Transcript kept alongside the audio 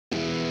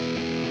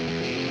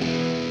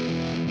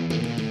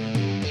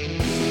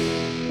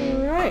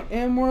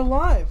And we're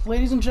live.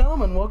 Ladies and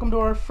gentlemen, welcome to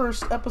our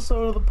first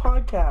episode of the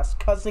podcast,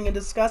 Cussing and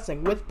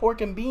Discussing with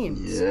Pork and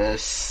Beans.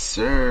 Yes,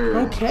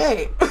 sir.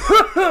 Okay.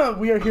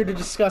 We are here to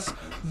discuss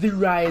The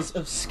Rise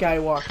of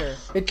Skywalker.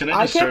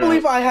 I can't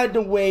believe I had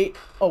to wait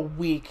a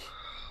week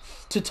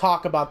to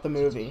talk about the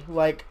movie.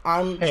 Like,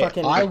 I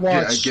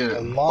watched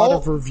a lot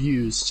of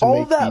reviews to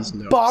make these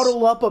notes.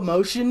 Bottle up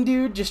emotion,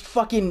 dude, just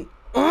fucking,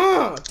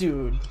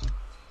 dude.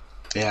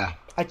 Yeah.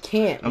 I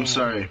can't. I'm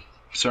sorry.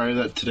 Sorry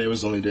that today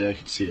was the only day I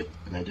could see it,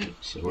 and I did.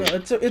 So no,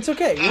 it's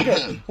okay. We're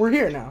good. We're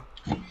here now.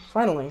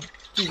 Finally.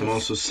 Jesus. I'm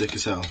also sick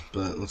as hell,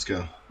 but let's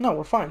go. No,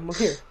 we're fine. We're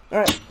here.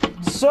 Alright.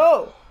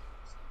 So,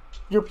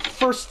 your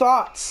first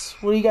thoughts.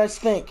 What do you guys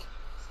think?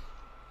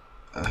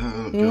 Go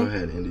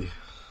ahead, Andy.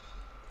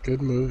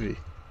 Good movie.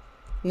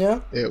 Yeah?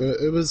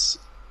 It was...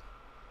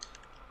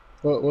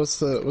 What's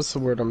the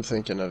word I'm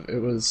thinking of? It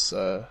was,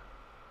 I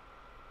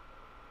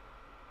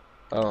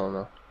don't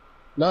know.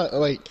 Not,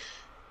 like...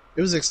 It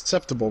was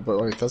acceptable, but,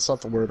 like, that's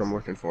not the word I'm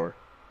looking for.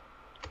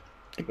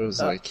 It was,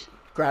 like...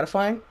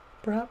 Gratifying,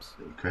 perhaps?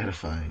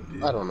 Gratifying,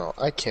 dude. I don't know.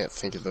 I can't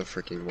think of the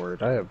freaking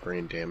word. I have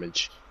brain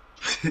damage.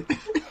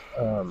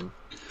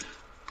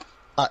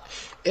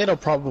 It'll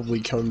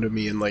probably come to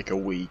me in, like, a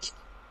week.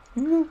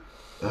 Mm-hmm.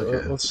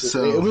 Okay,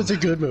 so... It was a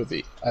good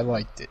movie. I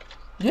liked it.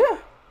 Yeah.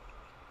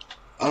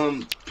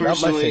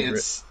 Personally,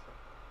 it's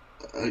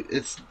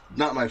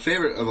not my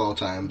favorite of all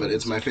time, but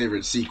it's my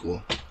favorite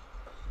sequel.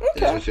 Okay.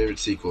 It's my favorite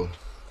sequel.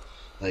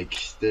 Like,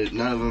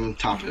 none of them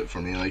top it for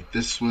me. Like,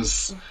 this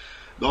was...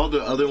 All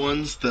the other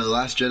ones, The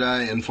Last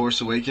Jedi and Force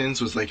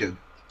Awakens, was like a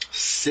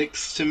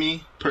 6 to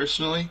me,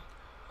 personally.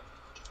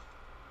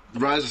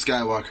 Rise of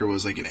Skywalker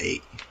was like an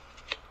 8.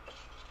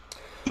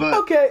 But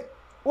okay,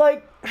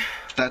 like...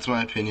 That's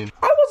my opinion.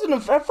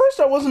 At first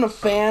I wasn't a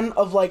fan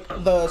of, like,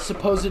 the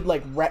supposed,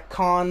 like,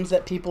 retcons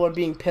that people are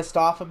being pissed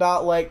off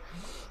about. Like,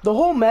 the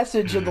whole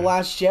message of The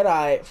Last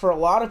Jedi, for a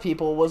lot of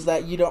people, was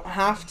that you don't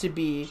have to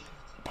be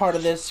part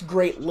of this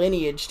great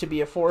lineage to be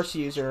a Force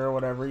user or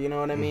whatever, you know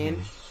what I mean?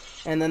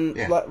 Mm-hmm. And then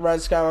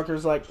Rise of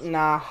Skywalker's like,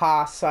 nah,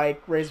 ha,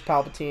 psych, raise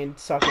Palpatine,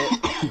 suck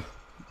it.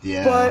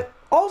 Yeah. But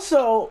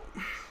also,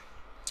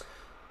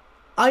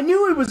 I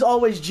knew it was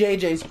always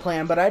JJ's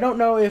plan, but I don't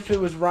know if it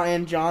was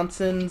Rian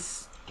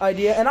Johnson's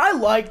idea. And I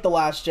like The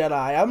Last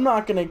Jedi. I'm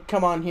not going to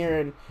come on here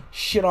and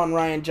shit on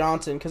Rian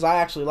Johnson, because I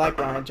actually like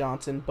Rian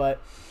Johnson, but...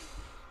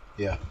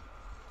 Yeah.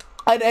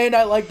 And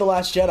I like The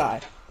Last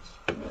Jedi.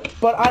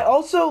 But I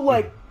also,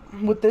 like,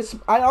 with this...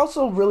 I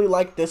also really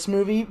like this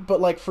movie,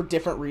 but, like, for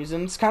different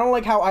reasons. Kind of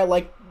like how I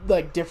like,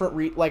 different...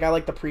 I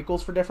like the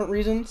prequels for different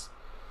reasons.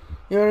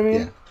 You know what I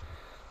mean?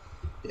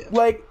 Yeah.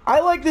 Like, I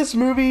like this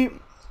movie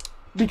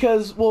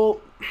because, well...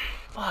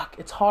 Fuck,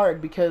 it's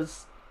hard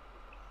because...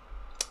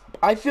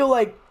 I feel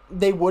like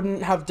they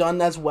wouldn't have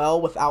done as well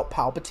without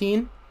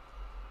Palpatine.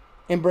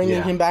 And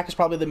bringing him back is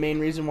probably the main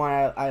reason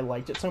why I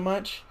liked it so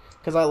much.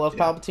 Because I love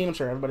Palpatine. I'm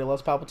sure everybody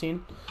loves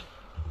Palpatine.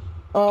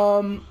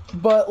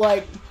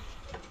 But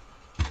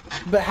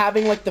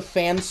having, like, the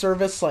fan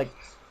service, like,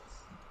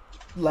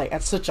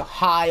 at such a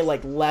high,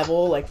 like,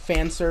 level, like,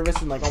 fan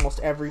service in, like, almost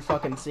every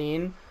fucking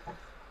scene.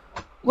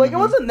 Like, It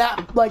wasn't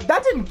that, like,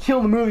 that didn't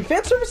kill the movie.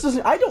 Fan service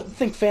doesn't, I don't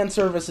think fan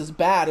service is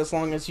bad as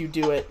long as you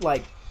do it,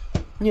 like,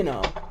 you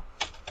know,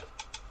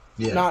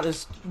 not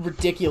as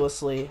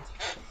ridiculously.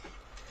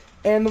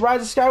 And The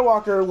Rise of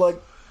Skywalker,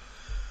 like,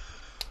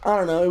 I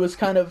don't know, it was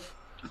kind of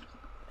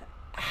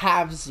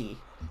halvesy,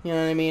 you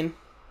know what I mean?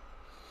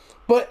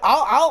 But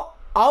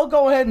I'll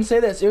go ahead and say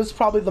this, it was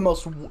probably the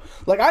most,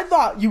 like, I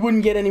thought you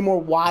wouldn't get any more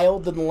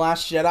wild than The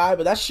Last Jedi,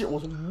 but that shit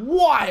was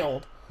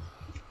wild.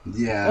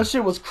 Yeah. That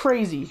shit was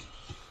crazy.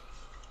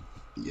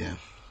 Yeah.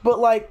 But,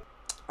 like,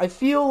 I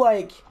feel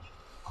like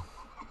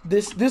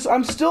this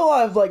I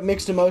have, like,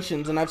 mixed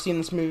emotions, and I've seen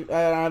this movie,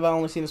 I've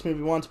only seen this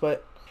movie once,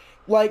 but,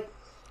 like,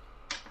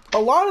 a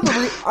lot of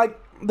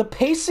the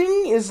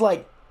pacing is,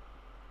 like,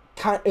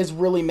 is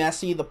really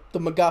messy. The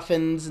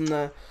MacGuffins and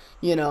the,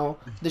 you know,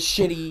 the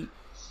shitty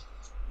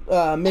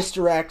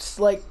misdirects,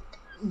 like,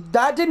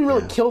 that didn't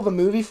really kill the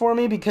movie for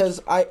me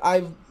because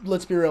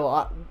let's be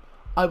real,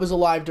 I was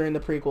alive during the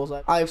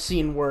prequels. I've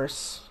seen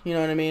worse. You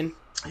know what I mean?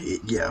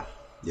 Yeah.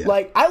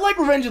 Like, I like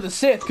Revenge of the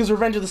Sith because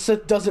Revenge of the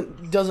Sith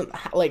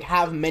doesn't like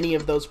have many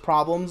of those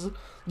problems.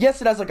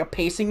 Yes, it has, like, a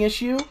pacing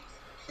issue,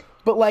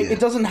 but, like, it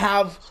doesn't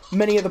have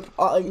many of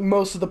the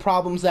most of the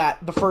problems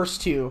that the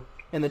first two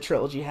in the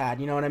trilogy had.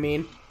 You know what I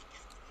mean?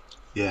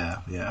 Yeah.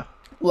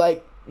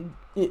 Like,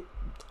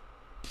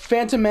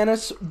 Phantom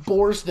Menace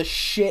bores the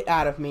shit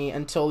out of me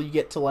until you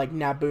get to, like,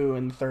 Naboo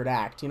in the third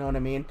act. You know what I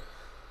mean?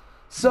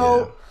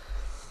 So,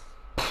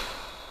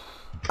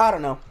 I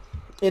don't know.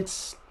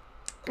 It's,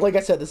 like I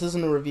said, this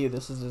isn't a review.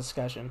 This is a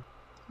discussion.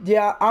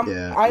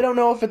 I don't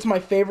know if it's my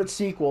favorite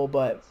sequel,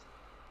 but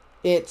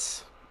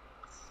it's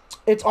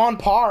on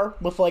par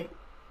with, like,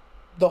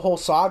 the whole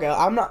saga.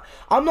 I'm not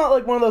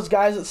like one of those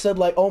guys that said,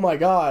 like, oh my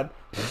god,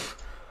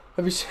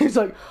 have you seen? It's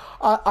like,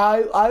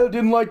 I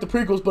didn't like the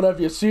prequels, but have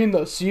you seen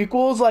the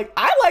sequels? Like,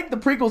 I like the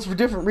prequels for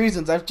different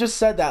reasons. I've just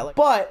said that. Like,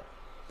 but,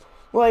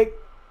 like,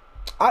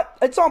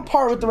 it's on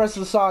par with the rest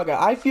of the saga.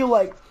 I feel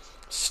like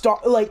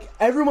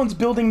everyone's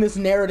building this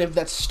narrative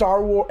that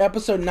Star Wars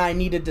Episode 9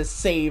 needed to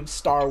save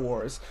Star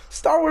Wars.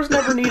 Star Wars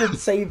never needed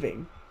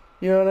saving.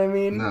 You know what I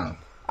mean? No.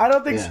 I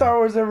don't think Star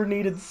Wars ever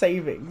needed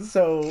saving,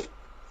 so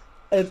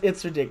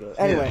it's ridiculous.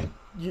 Anyway,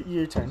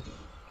 your turn.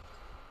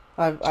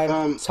 I've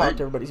talked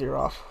everybody's ear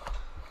off.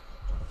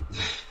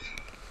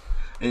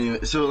 Anyway,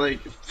 so like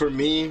for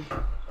me,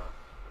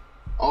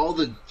 all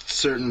the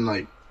certain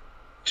like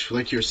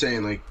you're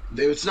saying, like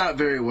it's not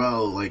very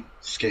well like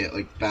scale,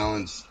 like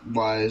balance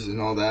wise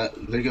and all that.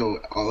 They go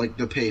like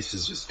the pace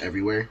is just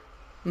everywhere.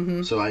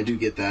 Mm-hmm. So I do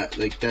get that.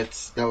 Like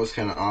that was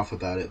kind of off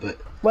about it, but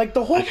like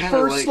the whole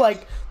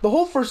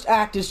first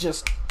act is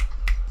just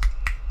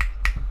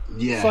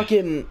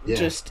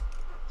just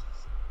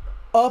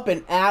up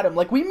and at him.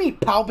 Like we meet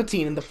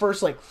Palpatine in the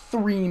first like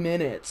 3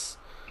 minutes.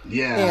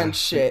 Yeah. And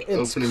shit.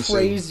 It's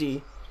crazy.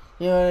 Scene.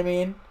 You know what I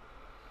mean?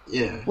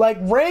 Yeah. Like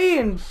Rey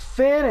and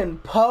Finn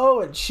and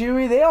Poe and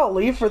Chewie, they all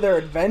leave for their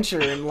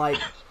adventure in like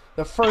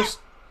the first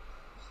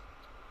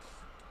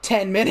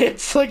 10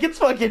 minutes. Like it's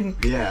fucking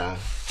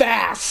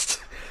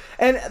fast.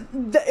 And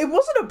it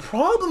wasn't a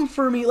problem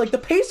for me. Like the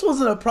pace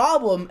wasn't a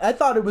problem. I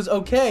thought it was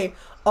okay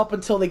up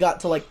until they got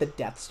to like the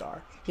Death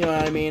Star. You know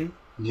what I mean?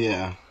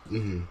 Yeah.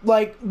 Mm-hmm.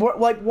 Like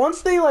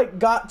once they like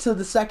got to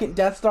the second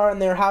Death Star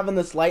and they're having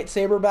this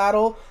lightsaber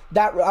battle,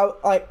 that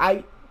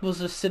I was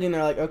just sitting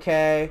there like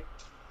okay,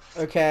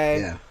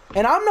 yeah.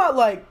 And I'm not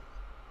like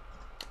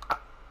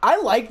I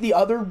like the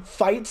other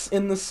fights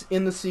in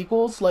the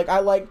sequels. Like I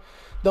like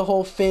the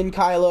whole Finn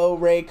Kylo,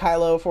 Rey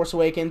Kylo, Force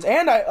Awakens,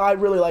 and I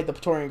really like the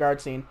Praetorian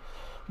Guard scene.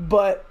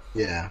 But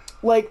yeah,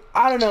 like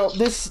I don't know,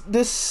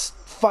 this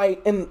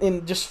fight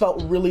and just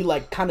felt really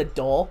like kind of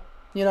dull,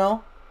 you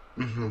know?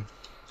 Mm-hmm.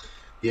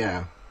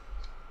 Yeah.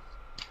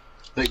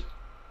 Like,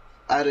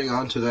 adding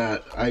on to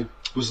that, I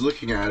was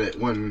looking at it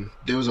when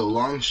there was a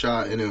long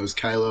shot and it was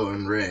Kylo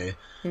and Rey.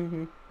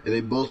 Mm-hmm. And they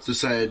both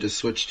decided to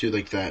switch to,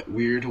 like, that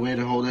weird way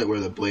to hold it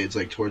where the blade's,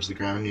 like, towards the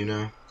ground, you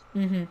know?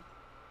 Mm-hmm.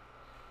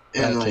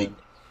 And, like,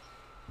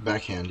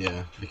 backhand,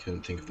 yeah. I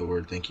couldn't think of the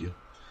word, thank you.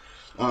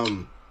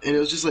 And it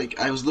was just, like,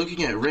 I was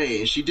looking at Rey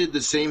and she did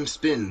the same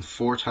spin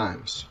 4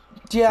 times.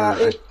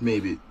 Yeah.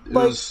 Maybe. It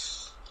like, was...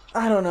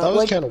 I don't know. That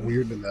was kind of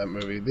weird in that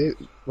movie.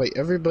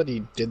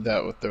 Everybody did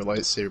that with their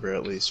lightsaber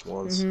at least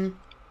once. Mm-hmm.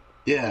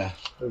 Yeah.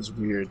 It was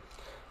weird.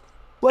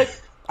 Like,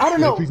 I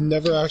don't know. We've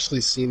never actually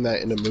seen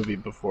that in a movie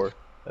before.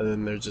 And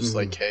then they're just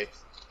like, hey,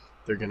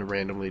 they're going to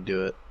randomly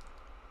do it.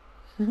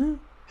 Mm-hmm.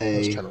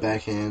 Hey,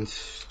 backhand.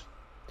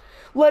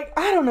 Like,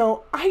 I don't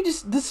know.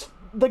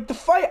 The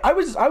fight, I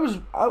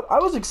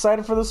was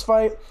excited for this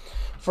fight.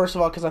 First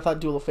of all, because I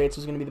thought Duel of Fates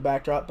was going to be the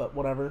backdrop, but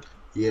whatever.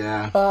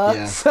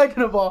 Yeah.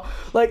 Second of all,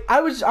 like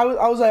I was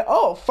like,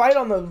 oh, fight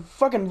on the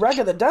fucking wreck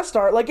of the Death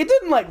Star. Like it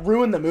didn't like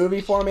ruin the movie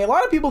for me. A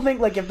lot of people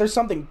think like if there's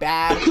something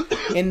bad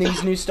in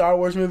these new Star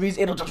Wars movies,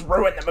 it'll just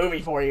ruin the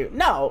movie for you.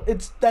 No,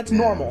 that's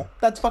normal.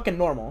 That's fucking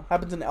normal.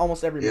 Happens in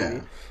almost every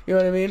movie. You know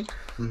what I mean?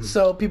 Mm-hmm.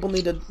 So people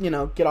need to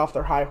get off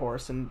their high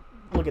horse and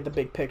look at the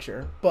big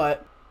picture.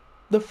 But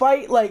the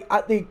fight,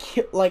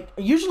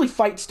 usually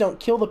fights don't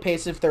kill the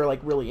pace if they're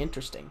like really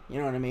interesting. You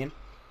know what I mean?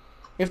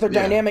 If they're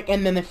dynamic,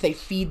 and then if they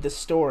feed the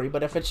story.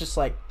 But if it's just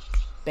like,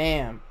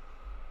 bam,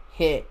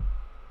 hit,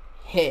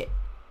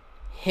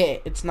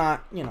 it's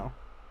not,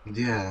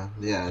 Yeah,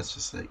 it's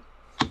just like...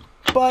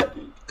 But...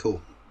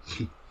 Cool.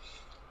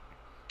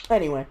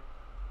 Anyway.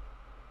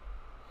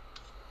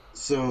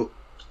 So,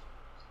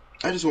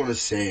 I just want to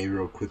say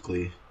real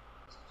quickly,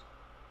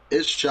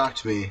 it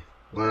shocked me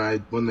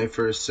when they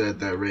first said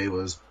that Rey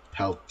was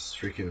Palp's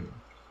freaking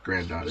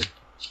granddaughter.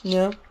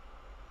 Yeah.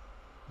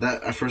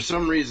 That for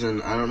some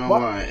reason, I don't know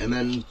why, and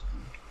then...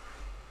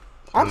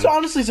 I'm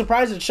honestly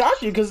surprised it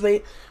shocked you, because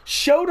they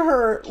showed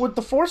her with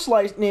the Force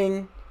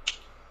lightning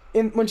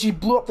when she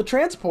blew up the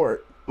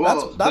transport.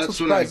 Well, that's what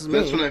surprises me.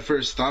 That's when I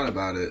first thought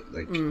about it,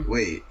 like,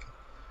 wait.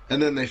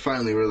 And then they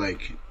finally were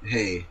like,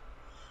 hey,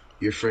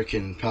 you're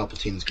freaking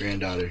Palpatine's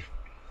granddaughter.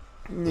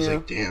 I was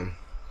like, damn.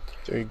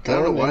 I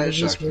don't know why it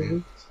shocked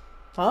me.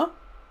 Huh?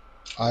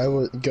 I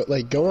was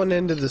going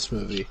into this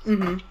movie.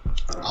 Mm-hmm.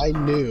 I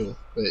knew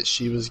that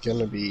she was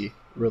gonna be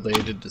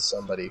related to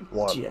somebody.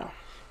 1,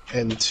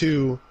 and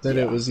 2, that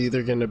it was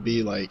either gonna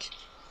be like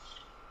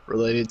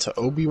related to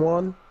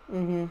Obi-Wan,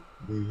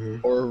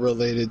 or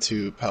related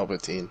to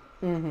Palpatine.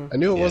 Mm-hmm. I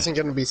knew it wasn't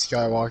gonna be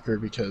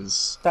Skywalker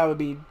because that would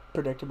be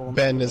predictable.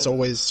 Ben is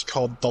always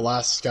called the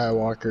last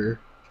Skywalker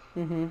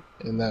in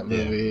that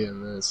movie,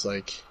 and then it's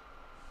like.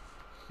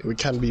 It would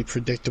kind of be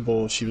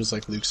predictable if she was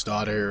like Luke's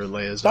daughter or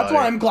Leia's daughter. That's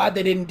why I'm glad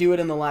they didn't do it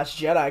in The Last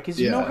Jedi, because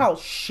you know how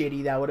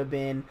shitty that would have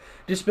been.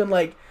 Just been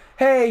like,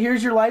 hey,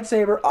 here's your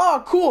lightsaber.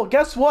 Oh, cool.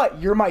 Guess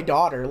what? You're my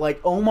daughter. Like,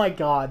 oh my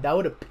god, that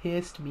would have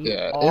pissed me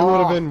off. It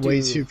would have been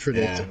way too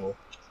predictable.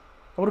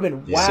 It would have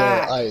been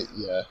whack.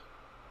 So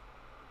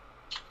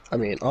I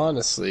mean,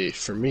 honestly,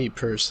 for me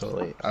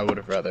personally, I would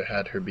have rather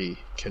had her be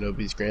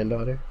Kenobi's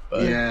granddaughter.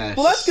 But yeah.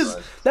 Well,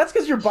 that's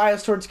because you're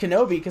biased towards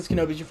Kenobi, because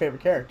Kenobi's your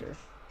favorite character.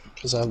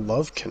 Because I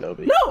love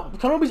Kenobi. No,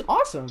 Kenobi's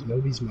awesome.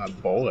 Kenobi's my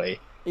boy.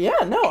 Yeah,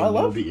 no, I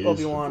love Kenobi is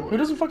Obi-Wan. the boy. Who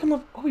doesn't fucking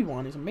love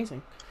Obi-Wan? He's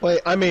amazing.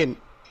 Wait, I mean,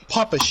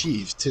 Papa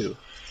Sheev, too.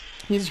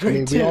 He's I great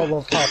mean, too. we all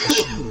love Papa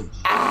Sheev.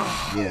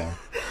 Yeah.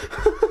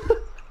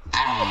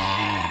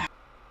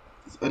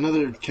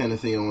 Another kind of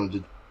thing I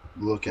wanted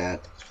to look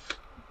at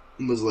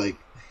was like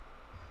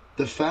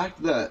the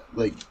fact that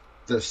like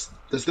this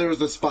there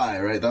was a spy,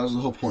 right? That was the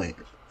whole point.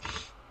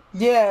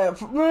 Yeah,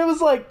 it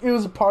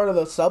was a part of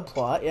the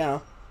subplot. Yeah.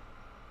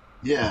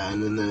 Yeah,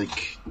 and then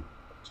like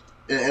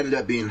it ended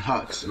up being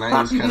Hux, and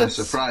I was kind of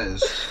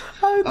surprised.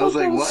 I was thought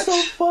like, that was what?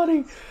 so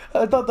funny.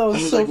 I thought that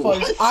was so like, funny.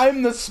 what?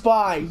 I'm the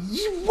spy.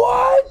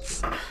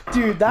 What?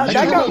 Dude, that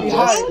got me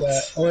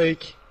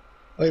hyped.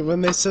 Like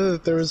when they said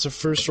that there was a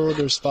First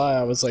Order spy,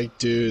 I was like,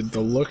 dude, the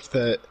look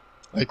that,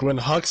 like when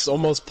Hux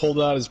almost pulled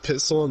out his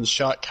pistol and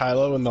shot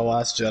Kylo in The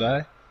Last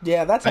Jedi.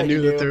 Yeah, that's how I you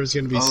knew do. that there was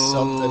going to be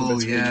something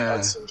between yeah.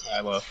 Hux and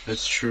Kylo.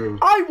 That's true.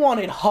 I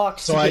wanted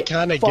Hux So to I get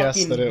kind of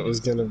guessed that it was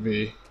going to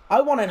be.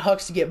 I wanted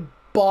Hux to get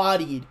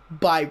bodied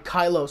by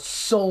Kylo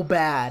so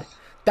bad.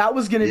 That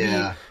was gonna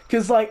be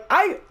because like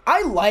I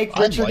like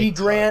Richard E.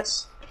 Grant.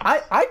 Hux.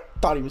 I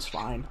thought he was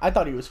fine. I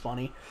thought he was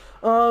funny.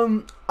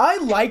 I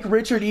like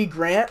Richard E.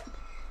 Grant,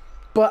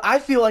 but I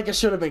feel like it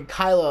should have been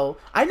Kylo.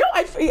 I know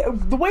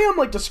the way I'm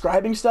like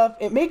describing stuff,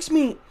 it makes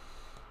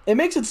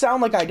it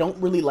sound like I don't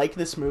really like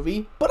this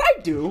movie, but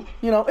I do.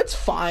 You know, it's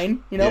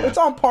fine. You know, it's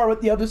on par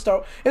with the other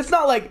Star. It's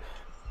not like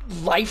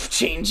life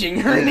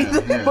changing or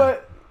anything,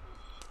 but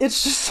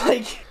it's just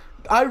like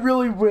I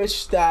really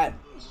wish that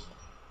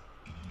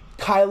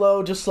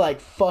Kylo just like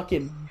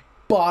fucking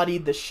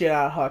bodied the shit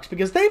out of Hux,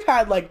 because they've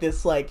had like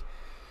this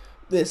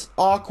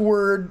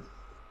awkward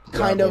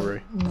kind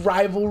of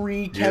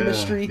rivalry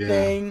chemistry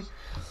thing,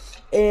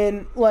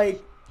 and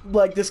like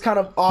this kind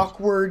of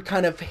awkward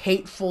kind of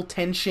hateful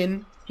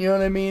tension, you know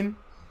what I mean?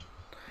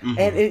 Mm-hmm.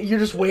 And you're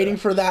just waiting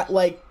for that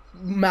like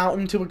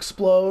mountain to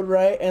explode,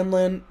 right? And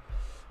then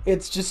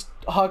it's just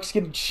Hux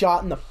getting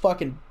shot in the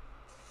fucking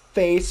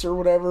face or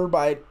whatever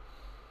by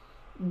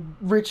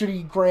Richard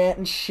E. Grant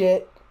and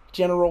shit,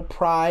 General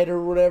Pride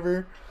or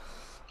whatever.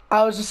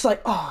 I was just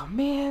like, oh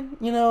man,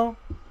 you know,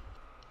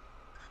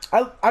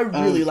 I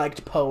really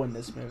liked Poe in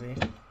this movie.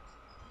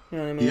 You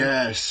know what I mean?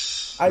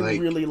 Yes. I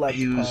really liked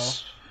Poe.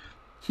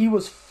 He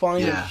was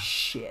funny as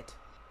shit.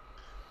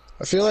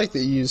 I feel like they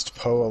used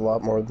Poe a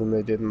lot more than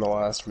they did in the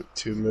last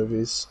two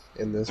movies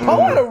in this Poe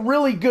movie. had a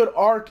really good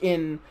arc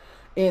in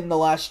The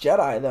Last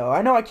Jedi, though.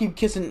 I know I keep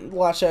kissing The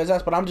Last Jedi's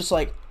ass, but I'm just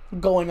like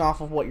going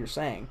off of what you're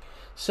saying.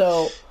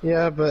 So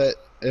yeah, but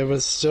it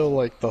was still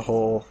like the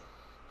whole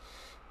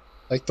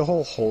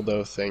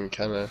Holdo thing,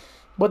 kind of.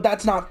 But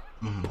that's not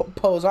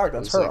Poe's arc.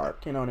 That's her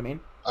arc. You know what I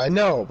mean? I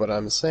know, but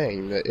I'm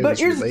saying that it but was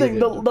here's the thing: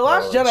 the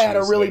Last Jedi had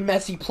a really like,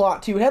 messy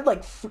plot too. It had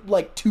like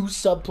like two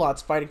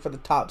subplots fighting for the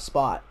top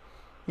spot.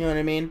 You know what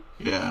I mean?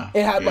 Yeah.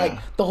 It had like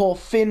the whole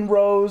Finn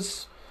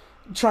Rose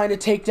trying to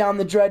take down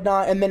the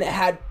Dreadnought, and then it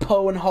had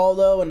Poe and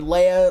Holdo and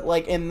Leia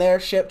like in their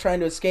ship trying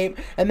to escape,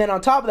 and then on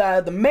top of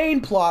that, the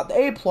main plot, the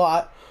A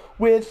plot,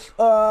 with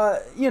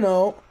you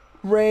know,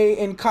 Rey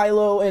and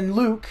Kylo and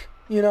Luke,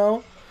 you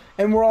know,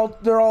 and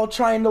they're all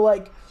trying to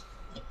like.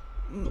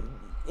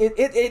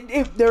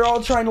 They're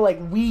all trying to like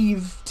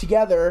weave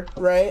together,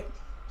 right?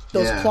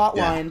 Those plot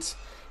lines,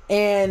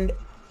 and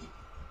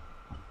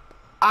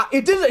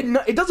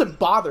it doesn't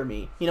bother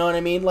me. You know what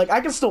I mean? Like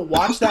I can still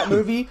watch that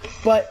movie,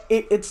 but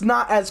it's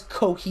not as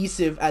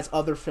cohesive as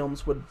other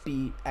films would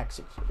be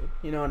executed.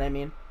 You know what I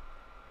mean?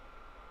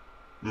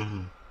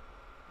 Mm-hmm.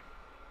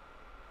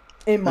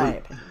 In my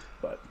opinion,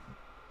 but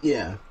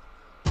yeah,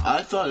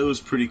 I thought it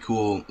was pretty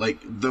cool. Like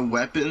the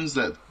weapons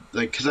that.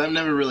 Like, because I've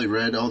never really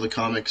read all the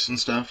comics and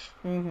stuff.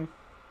 Mm-hmm.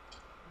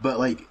 But,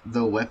 like,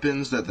 the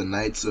weapons that the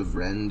Knights of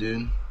Ren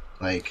did,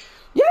 like...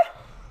 Yeah!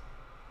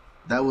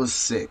 That was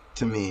sick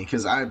to me.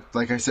 Because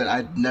like I said,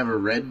 I'd never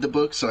read the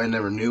book, so I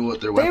never knew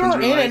what their weapons were like.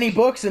 They weren't in any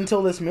books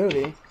until this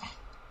movie.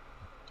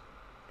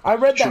 I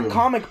read that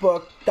comic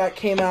book that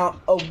came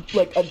out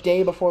a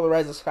day before The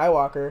Rise of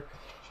Skywalker,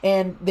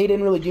 and they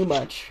didn't really do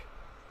much.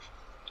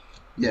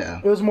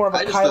 Yeah. It was more of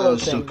a Kylo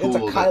thing. So cool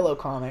it's a Kylo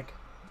comic.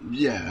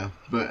 Yeah,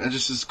 but it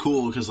just is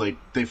cool because like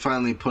they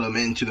finally put them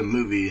into the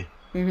movie,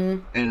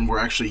 and were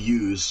actually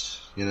used.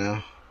 You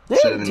know, they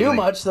didn't do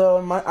much though.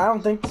 I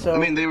don't think so. I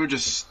mean, they were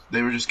just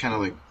kind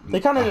of like they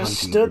kind of just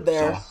stood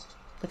there.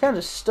 They kind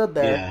of just stood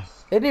there. Yeah.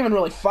 They didn't even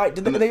really fight.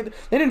 Did they? They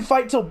didn't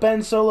fight till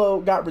Ben Solo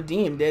got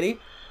redeemed, did he?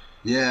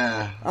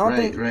 Yeah.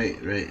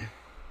 Right.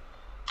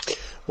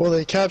 Well,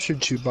 they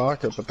captured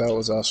Chewbacca, but that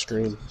was off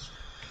screen.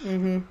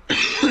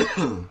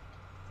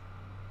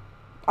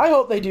 I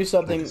hope they do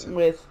something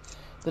with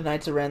the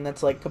Knights of Ren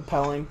that's like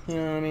compelling. You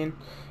know what I mean?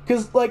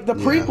 Because like the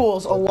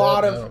prequels, a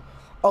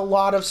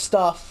lot of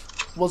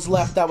stuff was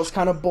left that was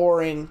kind of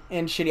boring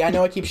and shitty. I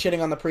know I keep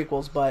shitting on the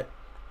prequels, but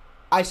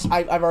I've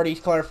already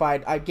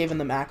clarified. I've given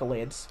them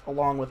accolades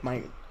along with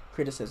my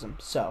criticism.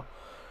 So,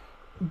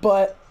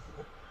 but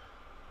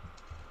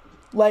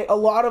like a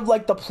lot of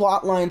like the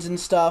plot lines and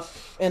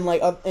stuff, and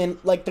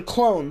like the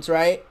clones,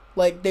 right?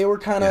 Like, they were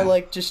kind of,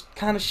 like, just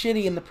kind of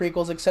shitty in the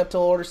prequels, except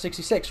till Order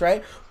 66,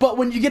 right? But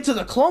when you get to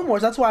the Clone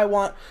Wars, that's why I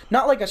want,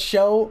 not, like, a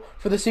show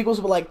for the sequels,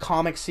 but, like,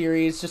 comic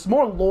series, just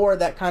more lore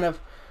that kind of,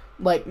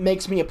 like,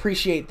 makes me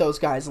appreciate those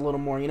guys a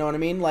little more, you know what I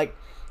mean? Like,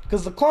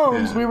 because the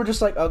clones, we were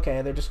just like,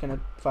 okay, they're just gonna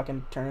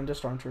fucking turn into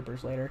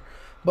stormtroopers later.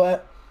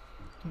 But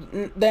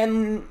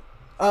then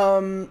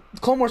Clone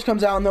Wars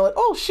comes out, and they're like,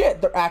 oh,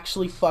 shit, they're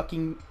actually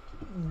fucking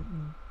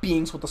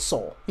beings with a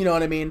soul, you know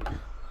what I mean?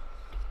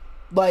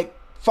 Like,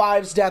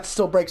 Five's death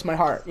still breaks my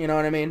heart, you know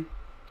what I mean?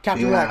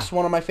 Captain Rex,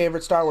 one of my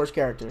favorite Star Wars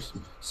characters.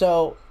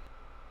 So,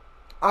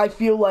 I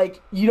feel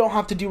like you don't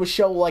have to do a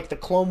show like the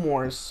Clone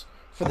Wars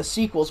for the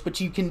sequels,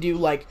 but you can do,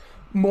 like,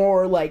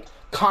 more, like,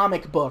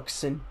 comic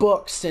books and,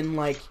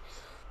 like,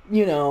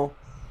 you know,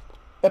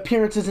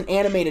 appearances in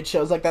animated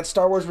shows. Like, that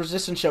Star Wars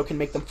Resistance show can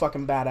make them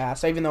fucking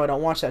badass, even though I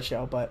don't watch that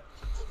show, but...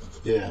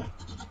 Yeah.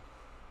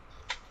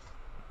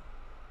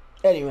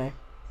 Anyway.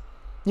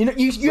 You know,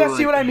 you guys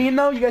see what I mean,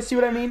 though? You guys see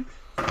what I mean?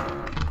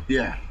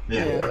 Yeah.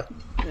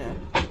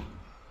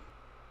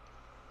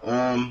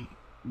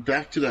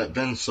 Back to that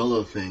Ben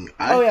Solo thing.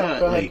 I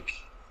thought, like,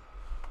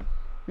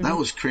 that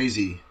was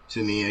crazy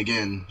to me.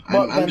 Again,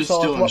 I'm just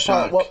still in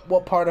shock.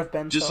 What part of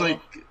Ben just Solo?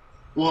 Just like,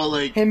 well,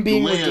 like, him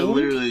being Leia redeemed?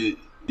 literally,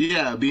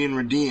 being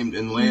redeemed,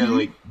 and Leia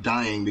like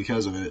dying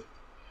because of it.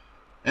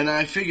 And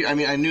I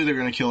knew they were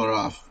gonna kill her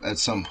off at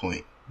some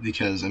point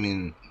because, I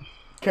mean,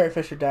 Carrie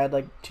Fisher died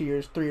like 3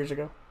 years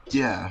ago.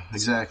 Yeah,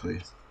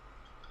 exactly.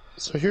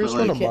 So here's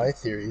one of my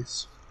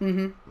theories.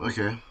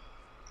 Okay.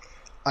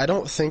 I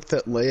don't think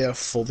that Leia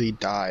fully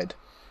died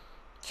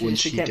when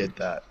she did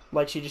that.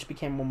 Like, she just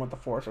became one with the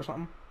Force or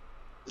something?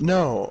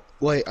 No,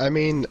 like, I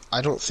mean,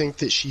 I don't think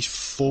that she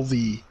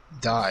fully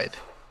died.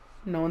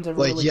 No one's ever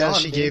like, really yeah, gone,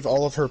 she gave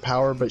all of her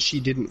power, but she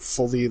didn't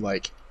fully,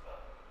 like,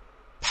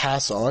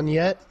 pass on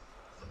yet.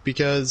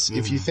 Because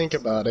if you think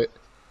about it,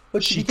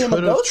 but she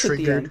could have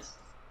triggered.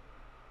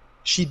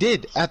 She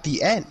did at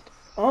the end.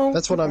 Oh,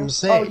 that's what I'm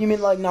saying. Oh, you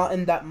mean like not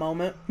in that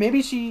moment?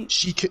 Maybe she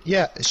could.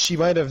 Yeah, she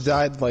might have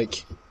died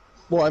like.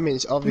 Well, I mean,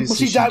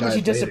 obviously she died when she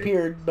later.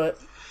 disappeared, but.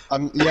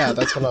 Yeah,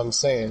 that's what I'm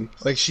saying.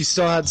 Like, she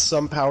still had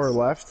some power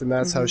left, and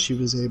that's how she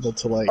was able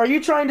to, like... Are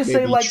you trying to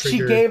say, like, trigger...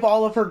 she gave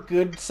all of her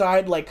good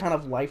side, like, kind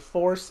of life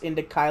force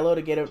into Kylo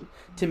to get him,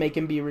 to make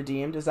him be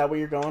redeemed? Is that what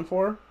you're going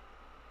for?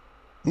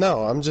 No,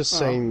 I'm just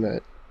saying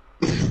that...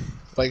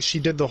 like, she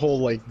did the whole,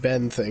 like,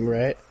 Ben thing,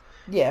 right?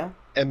 Yeah.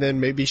 And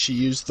then maybe she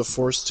used the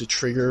Force to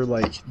trigger,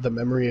 like, the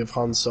memory of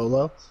Han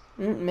Solo?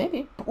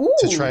 Maybe. Ooh,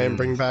 to try and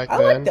bring back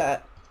Ben. I like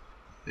that.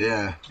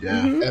 Yeah.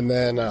 And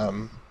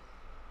then,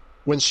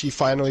 when she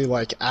finally,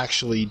 like,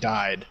 actually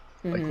died,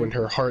 like, when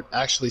her heart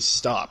actually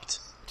stopped,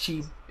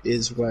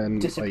 is when,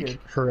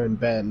 like, her and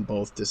Ben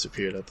both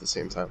disappeared at the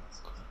same time.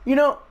 You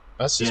know...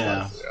 That's just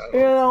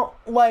you know,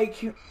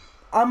 like,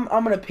 I'm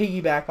gonna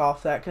piggyback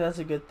off that, because that's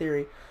a good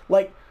theory.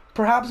 Like,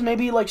 perhaps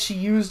maybe, like, she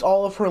used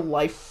all of her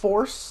life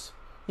force,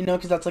 you know,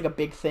 because that's, like, a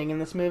big thing in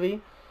this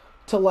movie,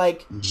 to,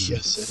 like...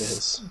 Yes, it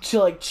is. To,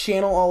 like,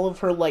 channel all of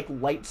her, like,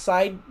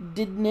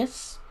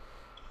 light-sidedness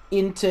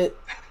into...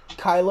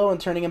 Kylo and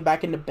turning him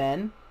back into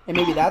Ben, and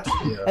maybe that's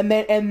and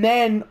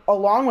then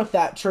along with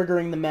that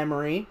triggering the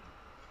memory,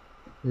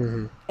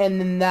 and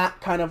then that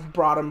kind of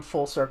brought him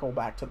full circle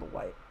back to the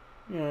light.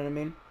 You know what I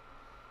mean?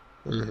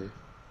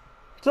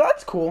 So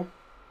that's cool.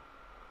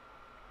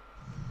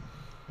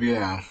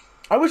 Yeah.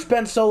 I wish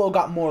Ben Solo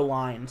got more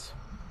lines.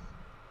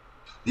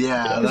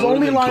 Yeah. His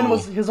only line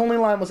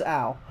was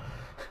 "ow."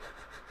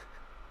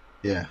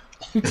 Yeah.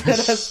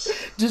 Dennis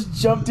just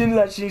jumped into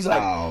that shit. He's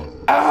like, "Ow."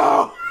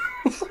 "Ow."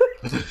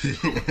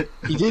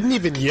 He didn't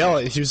even yell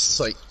it. He was just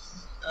like,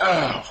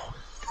 "Oh!"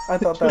 I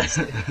thought that's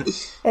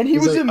and he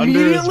was like,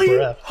 immediately.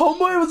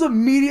 Homeboy was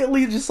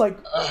immediately just like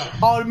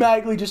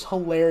automatically just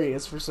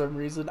hilarious for some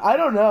reason. I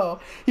don't know.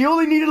 He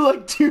only needed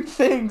like 2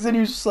 things, and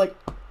he was just like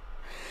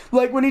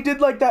when he did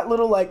like that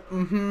little like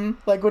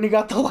like when he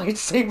got the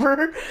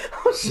lightsaber.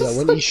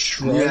 When he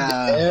shrugged,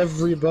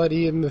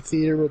 everybody in the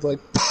theater was like.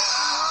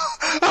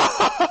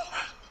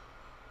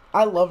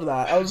 I love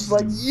that. I was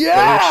like,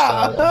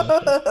 yeah!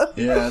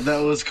 Yeah,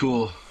 that was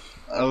cool.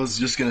 I was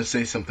just going to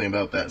say something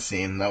about that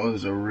scene. That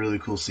was a really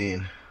cool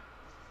scene.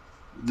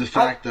 The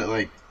fact that,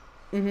 like...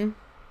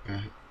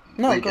 I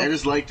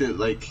just liked it.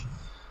 Like,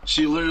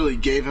 she literally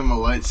gave him a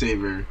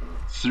lightsaber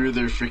through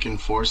their freaking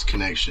Force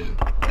connection.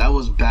 That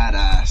was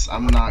badass.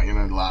 I'm not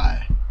going to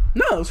lie.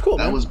 No, it was cool,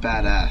 That was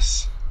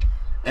badass.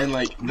 And,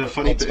 like, the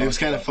funny thing... It was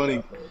kind of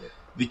funny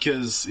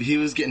because he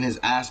was getting his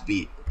ass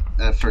beat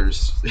at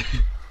first.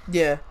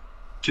 Yeah.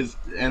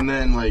 And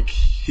then, like,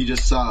 he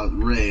just saw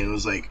Rey and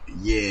was like,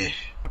 yeah.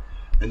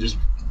 And just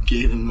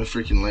gave him the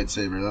freaking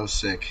lightsaber. That was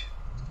sick.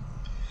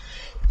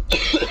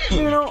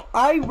 You know,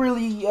 I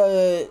really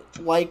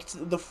liked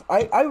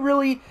I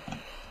really...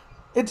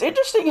 It's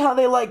interesting how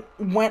they, like,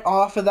 went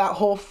off of that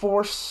whole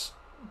Force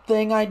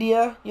thing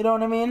idea. You know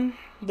what I mean?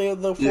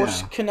 The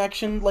Force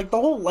connection. Like, the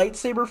whole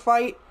lightsaber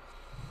fight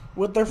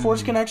with their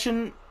Force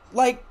connection.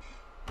 Like,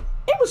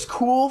 it was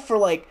cool for,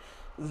 like,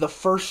 the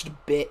first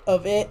bit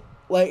of it.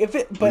 Like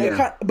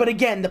but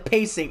again, the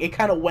pacing, it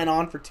kind of went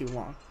on for too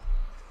long.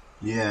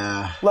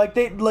 Yeah. Like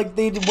they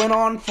went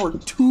on for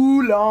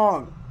too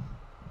long.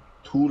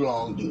 Too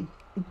long, dude.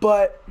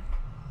 But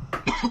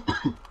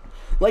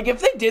like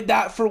if they did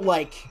that for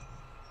like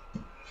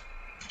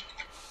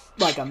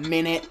a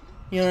minute,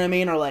 you know what I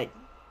mean, or like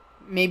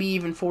maybe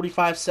even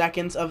 45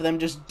 seconds of them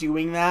just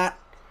doing that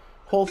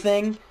whole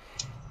thing,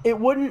 it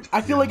wouldn't.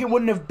 I feel like it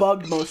wouldn't have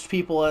bugged most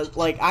people. It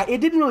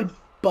didn't really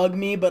bug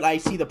me, but I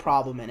see the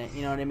problem in it.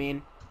 You know what I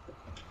mean?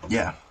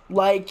 Yeah.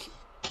 Like,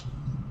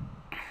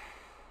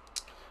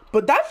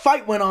 but that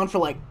fight went on for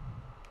like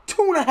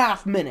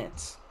 2.5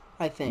 minutes.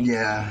 I think.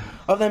 Yeah.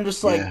 Of them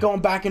just like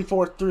going back and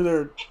forth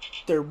through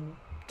their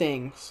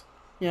things.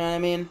 You know what I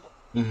mean?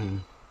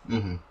 Mm-hmm.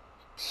 Mm-hmm.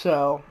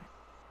 So.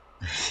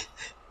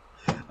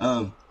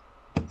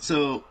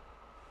 So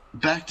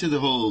back to the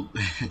whole.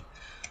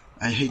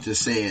 I hate to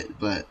say it,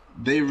 but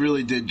they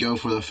really did go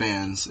for the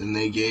fans, and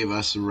they gave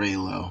us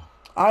Raylo.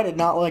 I did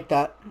not like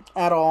that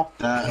at all.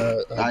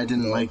 I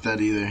didn't like that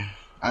either.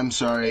 I'm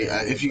sorry.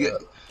 If you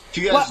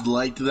guys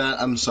liked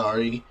that, I'm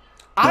sorry.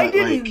 I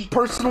didn't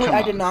personally.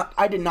 I did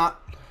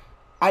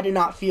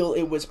not feel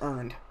it was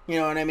earned. You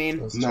know what I mean?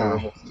 It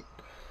terrible.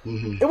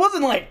 Mm-hmm. It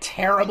wasn't like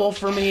terrible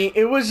for me.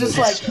 It was just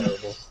like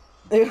terrible.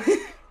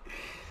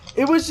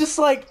 It was just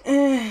like,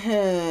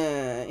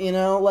 you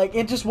know, like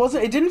it just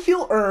wasn't. It didn't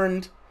feel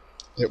earned.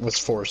 It was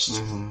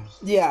forced. Mm-hmm.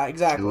 Yeah,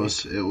 exactly.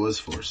 It was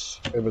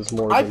forced. It was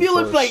more. I feel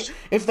forced.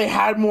 if they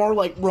had more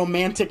like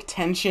romantic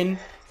tension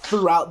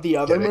throughout the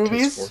other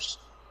movies,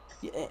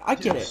 I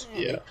get it.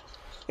 Yeah.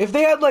 If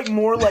they had like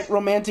more like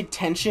romantic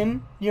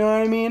tension, you know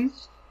what I mean?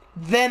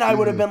 Then I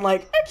would have been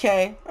like,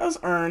 okay, that was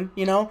earned,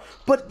 you know.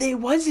 But they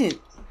wasn't.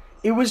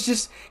 It was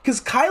just because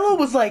Kylo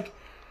was like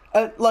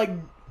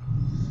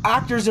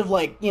actors have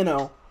like, you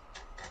know,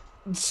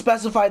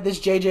 specified this.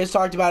 JJ has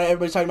talked about it.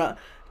 Everybody's talking about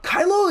it.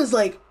 Kylo is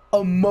like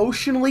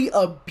emotionally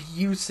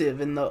abusive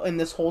in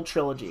this whole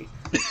trilogy.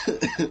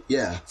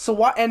 Yeah. So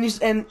why?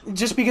 And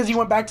just because he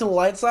went back to the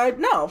light side,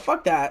 no,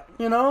 fuck that.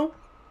 You know.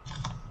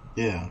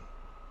 Yeah.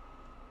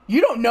 You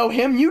don't know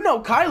him. You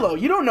know Kylo.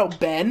 You don't know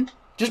Ben.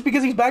 Just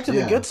because he's back to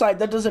the good side,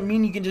 that doesn't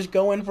mean you can just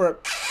go in for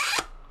it.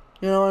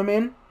 You know what I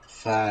mean?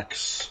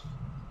 Facts.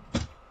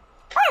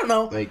 I don't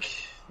know.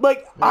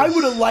 Like I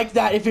would have liked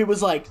that if it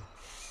was like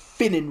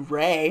Finn and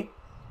Rey,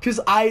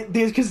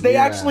 because they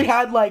actually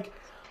had like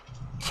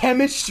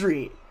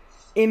chemistry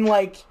in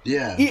like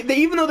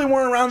even though they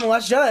weren't around the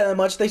Last Jedi that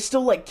much, they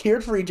still like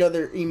cared for each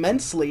other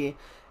immensely,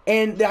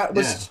 and that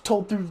was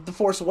told through The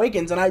Force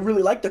Awakens, and I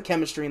really liked their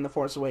chemistry in The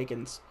Force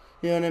Awakens.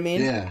 You know what I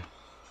mean? Yeah.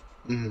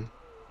 Mm-hmm.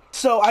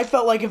 So I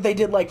felt like if they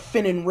did like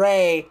Finn and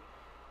Rey,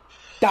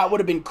 that would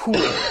have been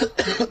cool.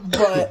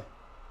 But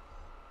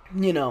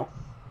you know.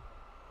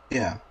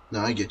 Yeah. No,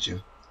 I get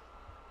you.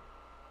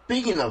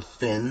 Speaking of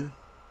Finn,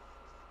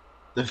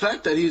 the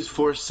fact that he's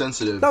Force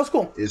sensitive that was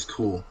cool. Is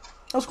cool.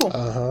 That was cool.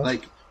 Uh-huh.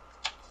 Like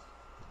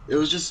it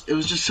was just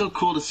so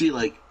cool to see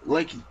like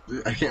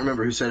I can't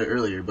remember who said it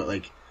earlier, but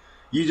like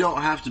you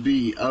don't have to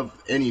be of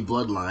any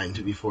bloodline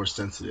to be Force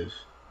sensitive.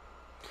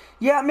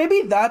 Yeah,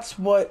 maybe that's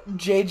what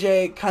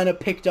JJ kind of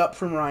picked up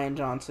from Rian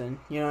Johnson.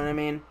 You know what I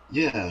mean?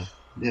 Yeah,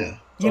 yeah.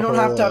 You don't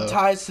have to have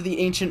ties to the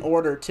Ancient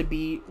Order to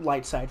be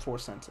light side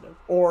Force sensitive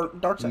or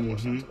dark side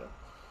Force sensitive.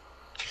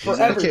 For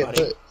everybody.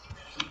 Okay,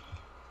 but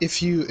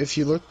if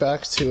you look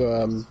back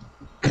to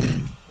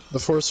The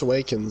Force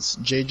Awakens,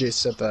 JJ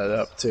set that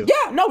up too.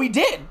 Yeah, no, he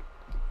did.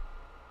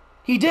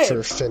 He did.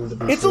 For Finn to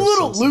be it's a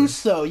little sensitive.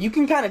 loose though. You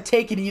can kind of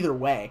take it either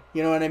way.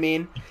 You know what I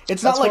mean?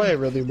 It's That's not like why I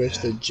really wish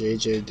that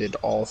JJ did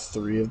all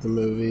 3 of the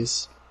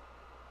movies.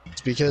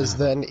 It's because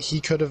then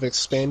he could have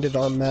expanded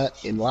on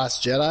that in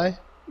Last Jedi.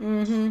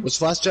 Mm-hmm.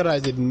 Which Last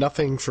Jedi did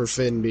nothing for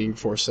Finn being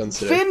Force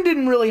sensitive. Finn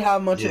didn't really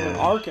have much of an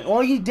arc. Well,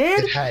 he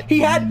did. He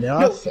had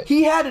nothing.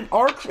 He had an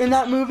arc in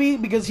that movie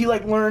because he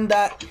like learned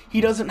that he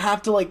doesn't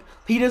have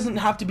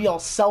to be all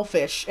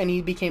selfish, and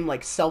he became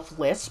like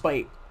selfless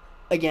by,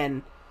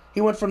 again,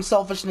 he went from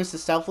selfishness to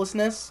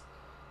selflessness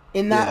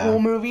in that whole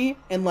movie,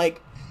 and like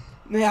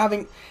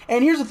having.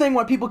 And here's the thing: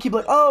 why people keep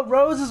like, oh,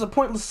 Rose is a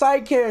pointless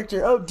side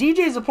character. Oh, DJ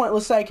is a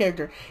pointless side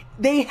character.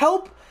 They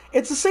help.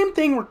 It's the same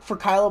thing for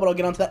Kylo, but I'll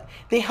get onto that.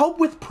 They help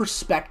with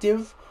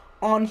perspective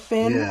on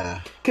Finn.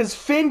 Yeah. Because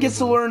Finn gets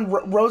to learn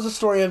Rose's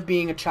story of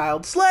being a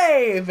child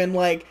slave and,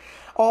 like,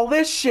 all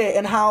this shit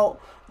and how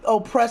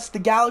oppressed the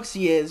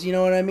galaxy is, you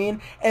know what I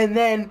mean? And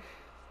then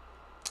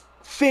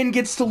Finn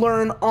gets to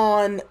learn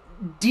on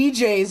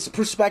DJ's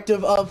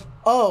perspective of,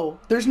 oh,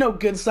 there's no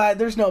good side,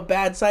 there's no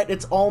bad side,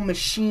 it's all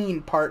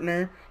machine,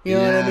 partner. You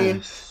know what I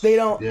mean? They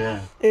don't...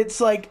 Yeah. It's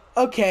like,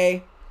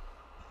 okay...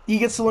 He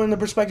gets to learn the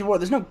perspective where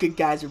there's no good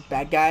guys or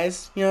bad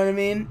guys. You know what I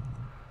mean?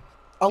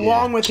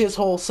 Along with his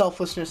whole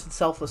selflessness and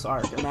selfless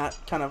arc, and that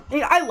kind of,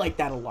 I like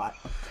that a lot.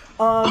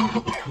 I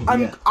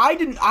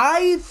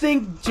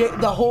think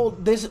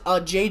this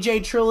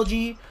JJ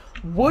trilogy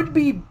would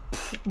be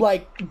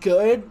like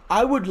good.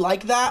 I would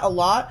like that a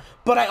lot,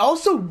 but I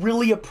also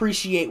really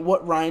appreciate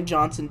what Rian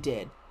Johnson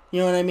did.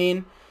 You know what I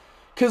mean?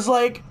 Because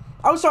like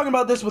I was talking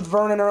about this with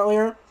Vernon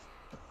earlier.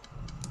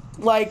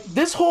 like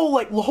this whole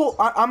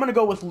I'm gonna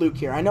go with Luke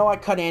here. I know I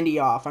cut Andy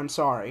off. I'm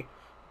sorry,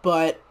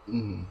 but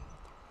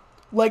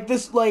like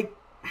this like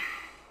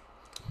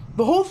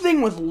the whole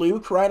thing with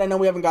Luke, right? I know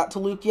we haven't got to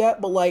Luke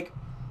yet, but like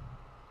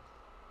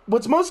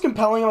what's most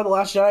compelling about The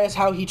Last Jedi is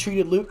how he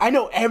treated Luke. I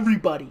know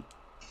everybody,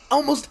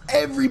 almost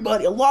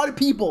everybody, a lot of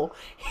people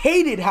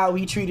hated how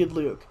he treated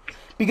Luke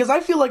because I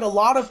feel like a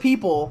lot of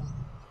people,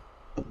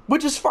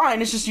 which is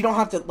fine. It's just you don't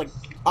have to like.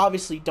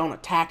 Obviously, don't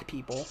attack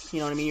people. You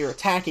know what I mean? You're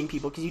attacking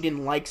people because you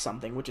didn't like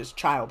something, which is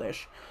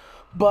childish.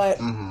 But,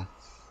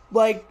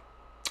 like,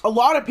 a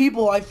lot of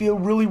people, I feel,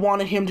 really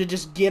wanted him to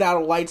just get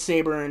out a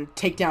lightsaber and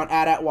take down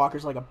AT-AT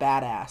walkers like a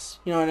badass.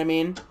 You know what I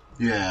mean?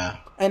 Yeah.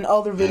 And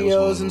other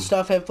videos and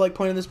stuff have, like,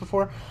 pointed this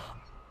before.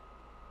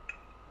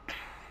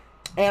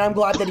 And I'm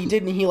glad that he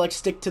didn't. He, like,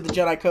 stick to the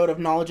Jedi code of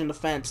knowledge and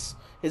defense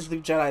is the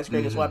Jedi's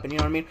greatest weapon. You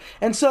know what I mean?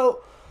 And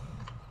so...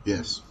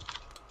 Yes.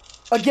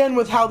 Again,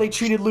 with how they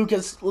treated Luke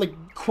as, like,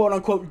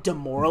 quote-unquote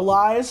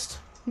demoralized,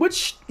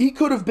 which he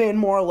could have been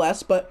more or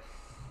less, but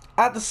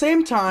at the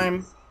same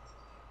time,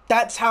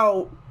 that's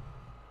how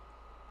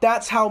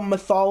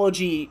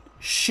mythology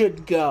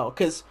should go.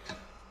 Because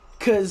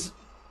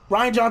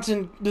Rian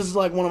Johnson, this is,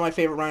 like, one of my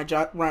favorite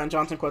Rian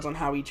Johnson quotes on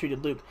how he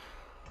treated Luke.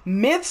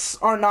 Myths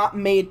are not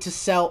made to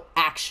sell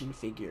action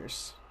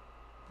figures.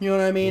 You know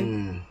what I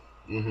mean?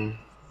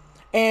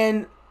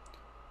 And...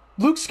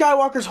 Luke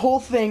Skywalker's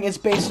whole thing is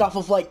based off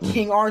of, like,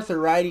 King Arthur,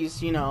 right?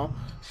 He's, you know,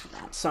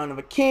 son of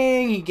a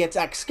king, he gets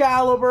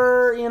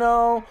Excalibur, you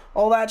know,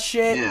 all that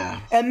shit. Yeah.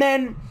 And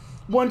then,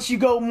 once you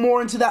go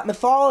more into that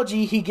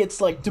mythology, he gets,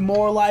 like,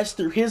 demoralized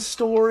through his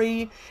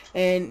story,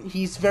 and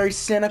he's very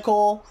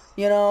cynical,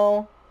 you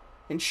know,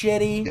 and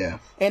shitty. Yeah.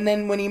 And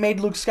then when he made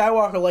Luke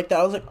Skywalker like that,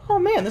 I was like, oh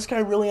man, this guy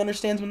really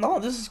understands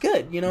mythology, this is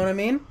good, you know what I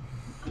mean?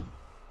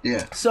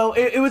 Yeah. So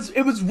it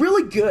was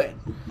really good,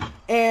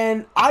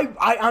 and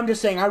I'm just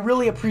saying I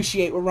really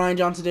appreciate what Rian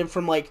Johnson did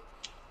from like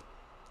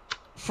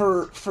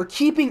for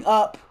keeping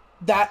up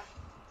that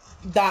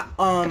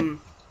kind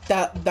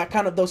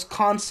of those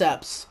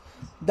concepts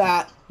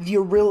that the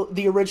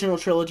original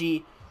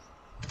trilogy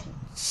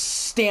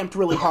stamped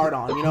really hard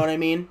on. You know what I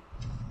mean?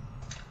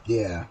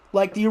 Yeah.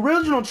 Like the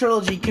original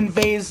trilogy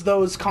conveys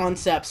those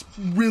concepts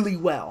really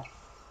well.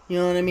 You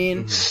know what I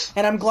mean?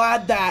 And I'm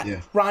glad that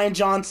Rian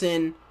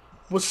Johnson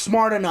was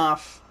smart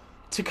enough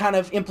to kind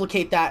of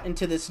implicate that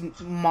into this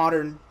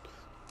modern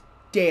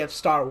day of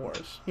Star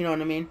Wars. You know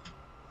what I mean?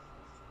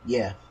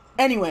 Yeah.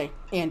 Anyway,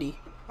 Andy,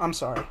 I'm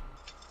sorry.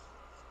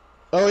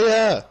 Oh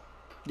yeah.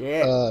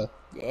 Yeah.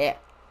 Yeah.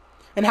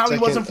 And how he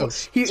wasn't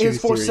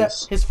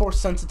his force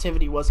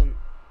sensitivity wasn't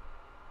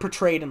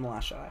portrayed in The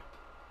Last Jedi.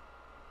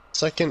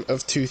 Second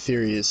of two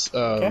theories.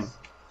 Okay.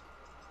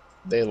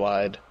 They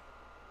lied.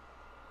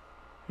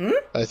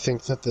 I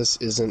think that this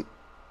isn't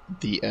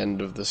the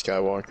end of the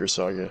Skywalker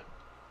saga.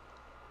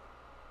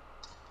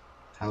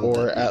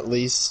 Or at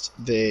least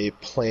they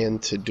plan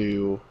to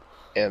do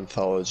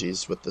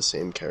anthologies with the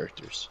same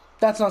characters.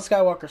 That's not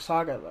Skywalker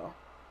saga, though.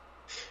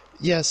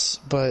 Yes,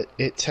 but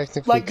it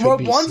technically like could Rogue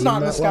be One's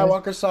not in the that way.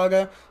 Skywalker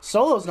saga.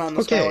 Solo's not in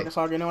the Skywalker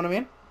saga. You know what I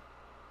mean?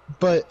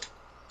 But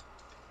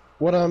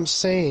what I'm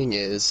saying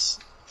is,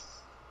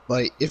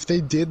 like, if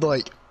they did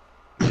like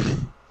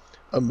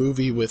a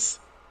movie with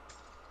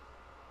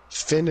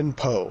Finn and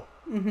Poe,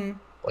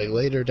 like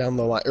later down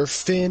the line, or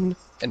Finn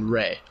and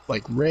Rey,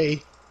 like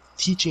Rey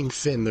teaching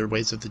Finn their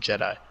ways of the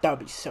Jedi, that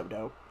would be so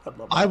dope. I'd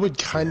love that. I would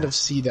kind of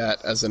see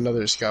that as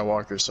another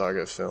Skywalker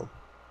saga film.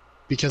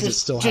 Because it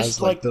still has,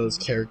 like, those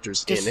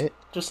characters in it.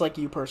 Just like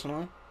you,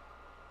 personally.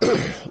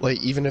 Like,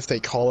 even if they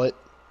call it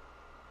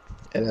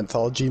an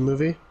anthology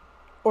movie.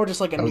 Or just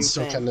like a new thing. I would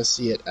still kind of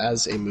see it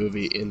as a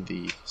movie in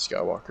the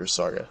Skywalker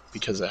saga.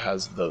 Because it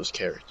has those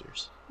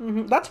characters.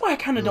 That's why I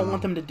kind of don't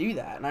want them to do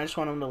that. And I just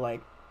want them to,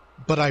 like...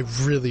 But I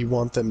really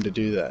want them to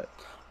do that.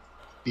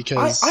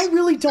 Because I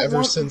really don't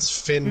ever since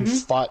Finn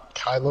fought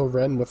Kylo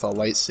Ren with a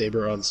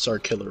lightsaber on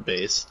Starkiller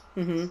Base...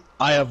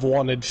 I have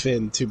wanted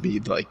Finn to be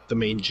like the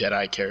main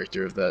Jedi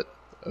character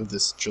of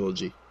this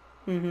trilogy.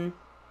 Well,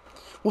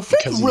 Finn's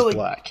because really he's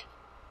black.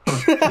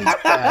 He's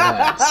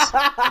badass.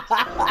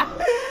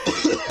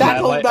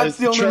 That's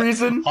the only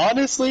reason.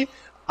 Honestly,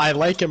 I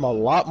like him a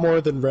lot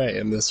more than Rey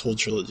in this whole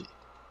trilogy.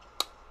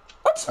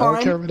 That's I fine.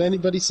 don't care what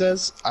anybody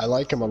says. I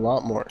like him a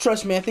lot more.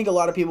 Trust me, I think a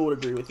lot of people would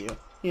agree with you.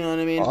 You know what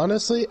I mean?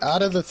 Honestly,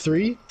 out of the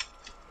three,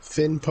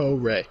 Finn, Poe,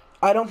 Rey.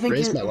 I don't think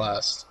Rey's my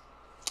last.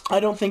 I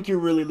don't think you're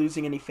really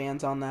losing any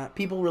fans on that.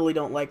 People really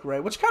don't like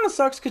Rey, which kind of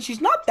sucks because she's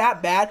not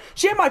that bad.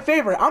 She ain't my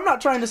favorite. I'm not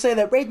trying to say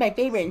that Rey's my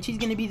favorite and she's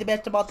going to be the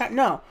best of all time.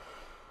 No.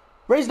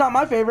 Rey's not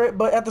my favorite,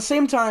 but at the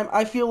same time,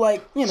 I feel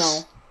like, you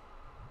know,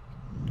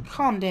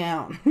 calm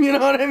down. You know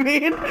what I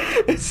mean?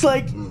 It's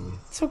like,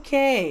 it's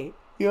okay.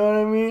 You know what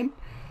I mean?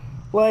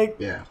 Like,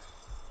 yeah.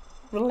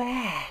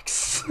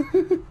 Relax.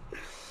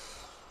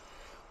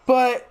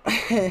 But,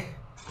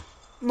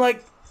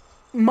 like,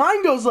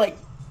 mine goes like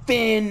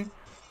Finn...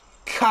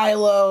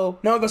 Kylo.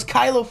 No, it goes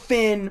Kylo,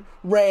 Finn,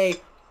 Rey,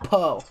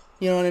 Poe.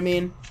 You know what I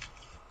mean?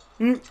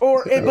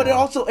 But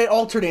it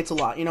alternates a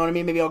lot. You know what I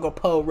mean? Maybe I'll go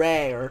Poe,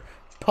 Rey, or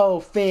Poe,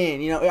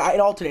 Finn. You know, it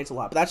alternates a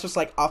lot, but that's just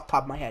like off the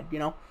top of my head. You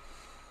know,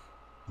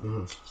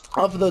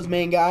 off of those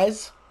main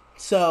guys.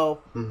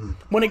 So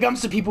when it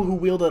comes to people who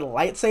wielded a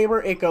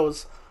lightsaber, it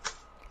goes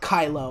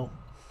Kylo,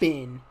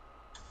 Finn,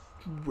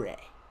 Rey.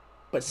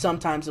 But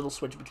sometimes it'll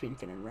switch between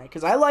Finn and Rey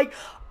because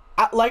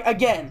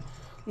again,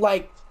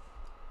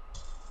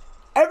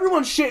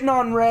 everyone's shitting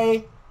on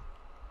Rey.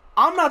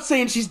 I'm not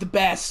saying she's the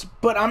best,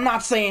 but I'm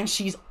not saying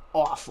she's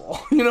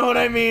awful. You know what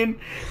I mean?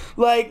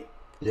 Like,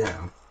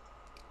 yeah,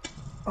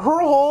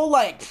 her whole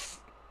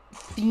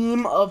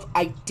theme of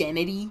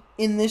identity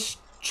in this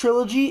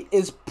trilogy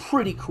is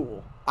pretty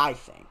cool, I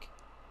think.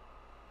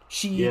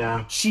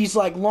 She's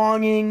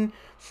longing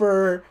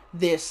for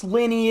this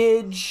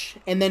lineage,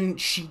 and then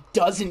she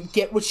doesn't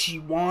get what she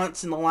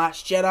wants in The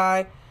Last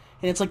Jedi,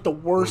 and it's like the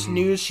worst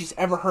news she's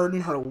ever heard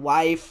in her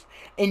life.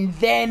 And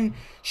then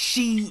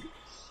she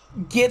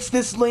gets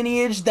this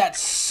lineage that's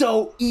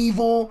so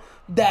evil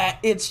that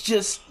it's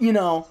just, you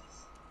know,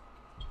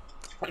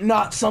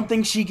 not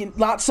something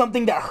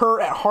that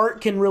her at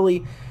heart can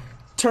really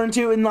turn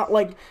to, and not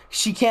like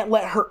she can't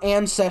let her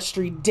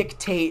ancestry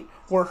dictate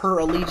where her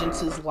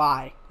allegiances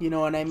lie. You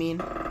know what I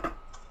mean?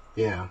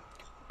 Yeah.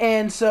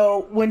 And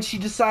so when she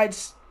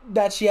decides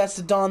that she has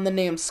to don the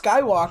name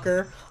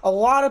Skywalker, a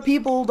lot of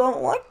people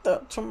don't like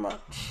that too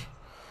much.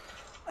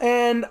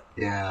 And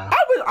yeah,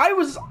 I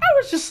was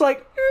just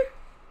like,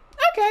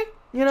 okay,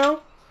 you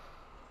know.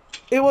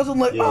 It wasn't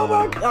like, oh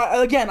my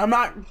God. Again, I'm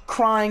not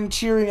crying,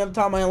 cheering at the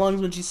top of my lungs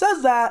when she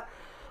says that,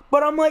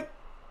 but I'm like,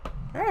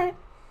 all right,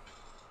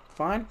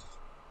 fine,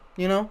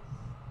 you know.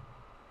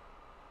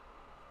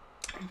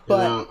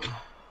 But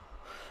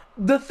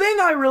the thing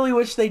I really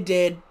wish they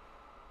did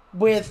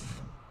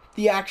with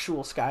the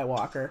actual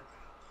Skywalker,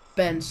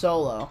 Ben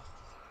Solo,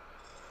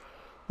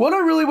 what I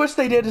really wish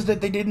they did is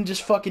that they didn't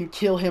just fucking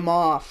kill him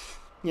off.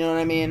 You know what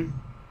I mean?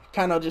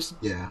 Kind of just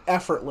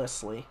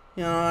effortlessly.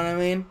 You know what I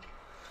mean?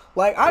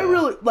 Like,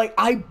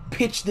 I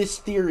pitched this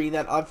theory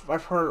that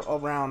I've heard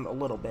around a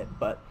little bit,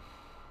 but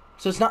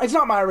so it's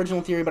not my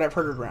original theory, but I've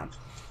heard it around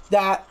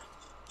that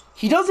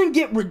he doesn't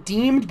get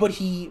redeemed, but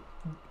he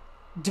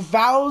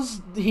leaves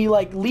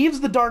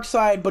the dark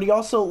side, but he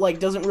also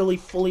doesn't really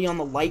fully on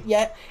the light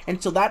yet,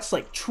 and so that's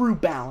true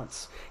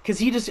balance, because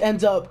he just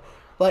ends up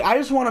I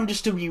just want him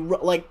just to be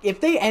if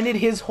they ended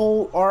his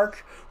whole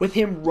arc with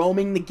him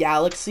roaming the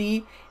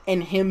galaxy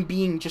and him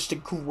being just a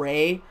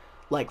gray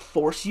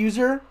Force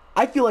user,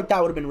 I feel like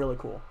that would have been really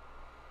cool.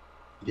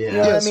 Yeah. You know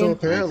what I mean? So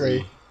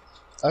apparently,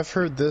 I've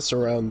heard this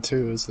around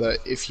too, is that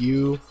if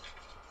you,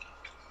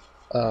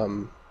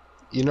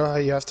 you know how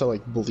you have to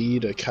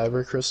bleed a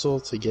kyber crystal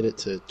to get it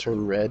to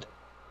turn red?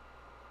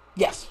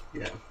 Yes.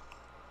 Yeah.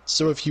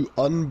 So if you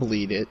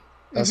unbleed it,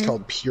 that's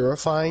called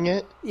purifying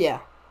it. Yeah.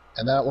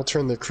 And that will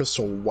turn the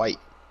crystal white.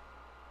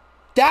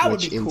 That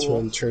would be cool. Which in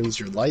turn turns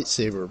your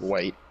lightsaber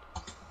white.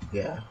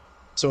 Yeah.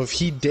 So if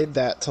he did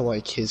that to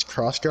his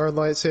crossguard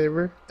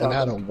lightsaber and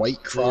had a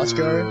white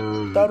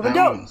crossguard, that would have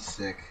been dope.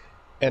 Sick.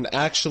 And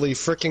actually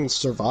freaking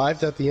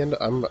survived at the end.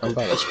 I'm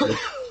about to screw.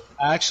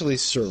 Actually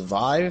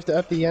survived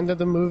at the end of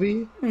the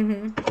movie.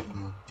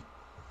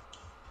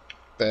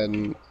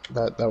 Then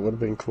that would have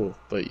been cool.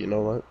 But you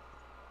know what?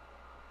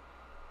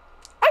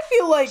 I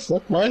feel like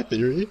fuck my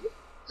theory.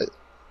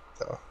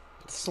 No,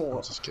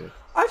 I'm just kidding.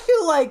 I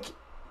feel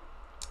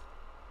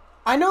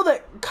I know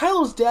that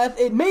Kylo's death,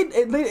 it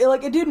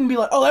didn't be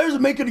oh, that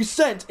doesn't make any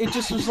sense. It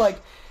just was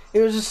it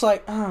was just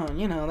oh,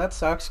 you know, that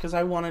sucks because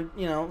I wanted,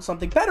 you know,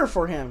 something better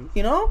for him,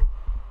 you know?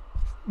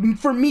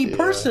 For me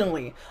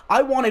personally,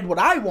 I wanted what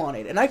I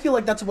wanted, and I feel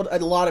like that's what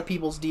a lot of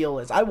people's deal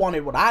is. I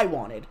wanted what I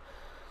wanted.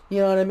 You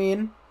know what I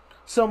mean?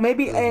 So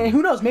maybe, and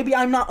who knows, maybe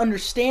I'm not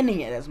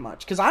understanding it as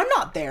much because I'm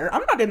not there.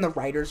 I'm not in the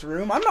writer's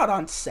room. I'm not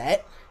on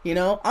set, you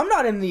know? I'm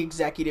not in the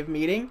executive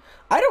meeting.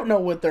 I don't know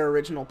what their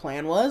original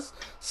plan was.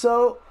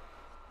 So,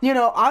 you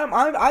know,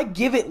 I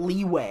give it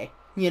leeway,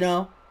 you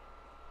know?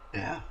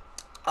 Yeah.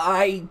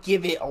 I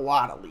give it a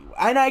lot of leeway.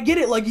 And I get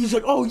it, he's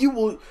oh,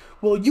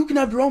 you can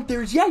have your own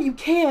theories. Yeah, you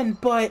can,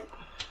 but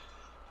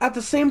at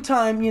the same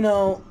time, you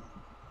know,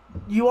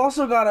 you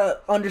also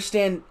gotta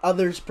understand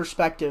others'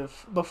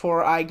 perspective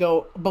before I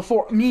go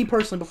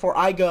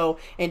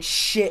and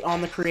shit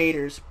on the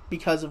creators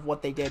because of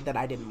what they did that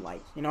I didn't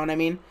like. You know what I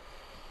mean?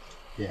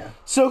 Yeah.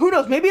 So who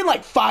knows? Maybe in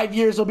 5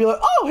 years they'll be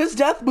oh, his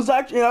death was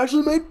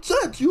actually made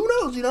sense. Who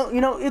knows? You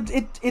know,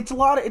 it's a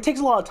lot. It takes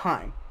a lot of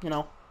time. You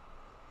know.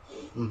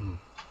 Mm-hmm.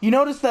 You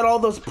notice that all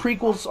those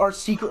prequels are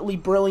secretly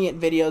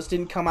brilliant videos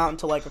didn't come out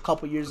until a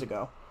couple years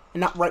ago, and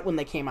not right when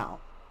they came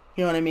out.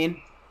 You know what I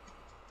mean?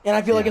 And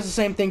I feel like it's the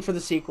same thing for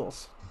the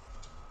sequels.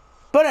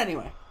 But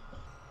anyway.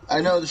 I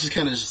know this is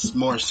kind of just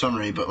more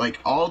summary, but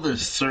all the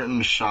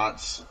certain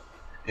shots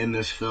in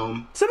this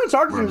film.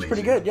 Cinematography was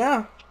pretty good,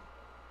 yeah.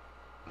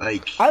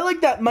 I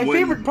like that. My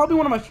favorite, probably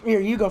one of my. Here,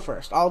 you go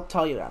first. I'll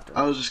tell you after.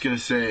 I was just gonna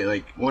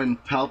say, when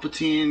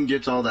Palpatine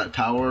gets all that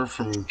power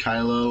from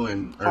Kylo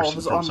and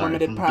his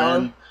unlimited power.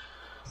 Ben,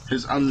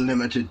 his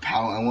unlimited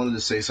power. I wanted to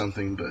say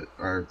something, but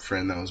our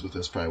friend that was with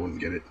us probably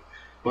wouldn't get it.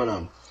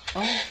 But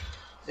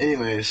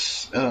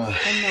Anyways,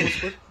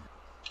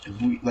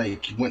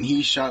 like when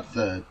he shot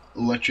the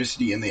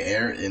electricity in the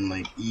air and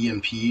like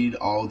EMP'd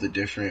all the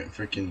different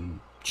freaking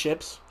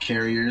ships,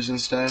 carriers and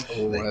stuff.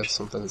 Oh, like, I have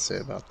something to say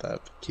about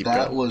that.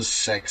 That was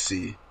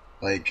sexy.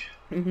 Like,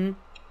 it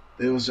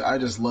was. I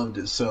just loved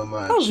it so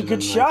much. That was a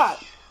good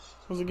shot.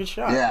 It was a good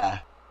shot. Yeah.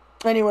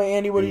 Anyway,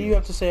 Andy, what do you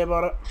have to say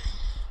about it?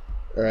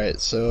 All right,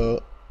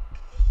 so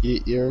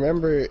you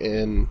remember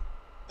in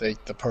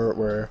like the part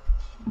where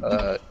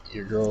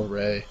your girl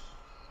Rey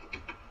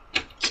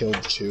killed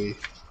Chewie?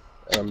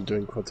 I'm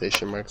doing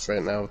quotation marks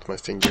right now with my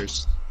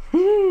fingers.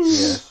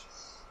 Yeah.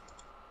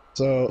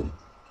 So,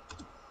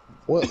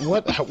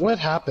 what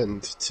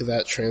happened to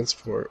that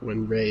transport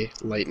when Rey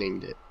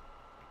lightninged it?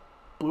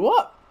 Blew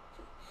up.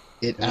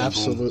 It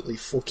absolutely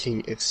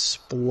fucking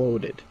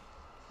exploded.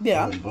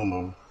 Yeah. Boom,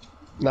 boom.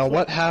 Now,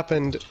 what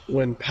happened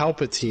when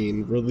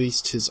Palpatine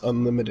released his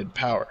unlimited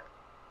power?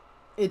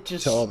 It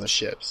just to all the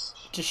ships.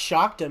 Just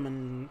shocked him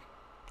and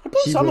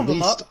blew some of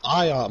them up. He released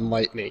ion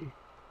lightning.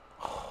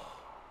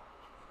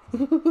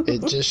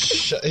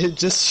 It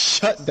just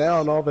shut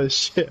down all the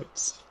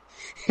ships.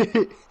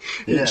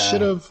 It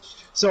should have.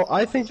 So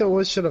I think that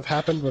what should have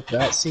happened with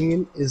that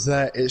scene is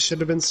that it should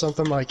have been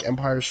something like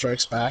Empire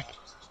Strikes Back,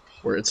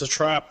 where it's a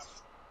trap,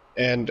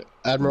 and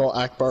Admiral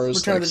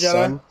Akbar's like,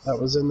 son that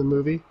was in the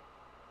movie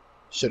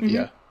should keep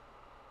going.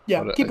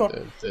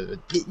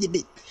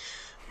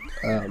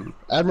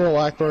 Admiral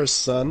Akbar's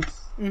son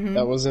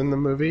that was in the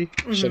movie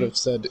should have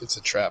said it's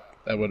a trap.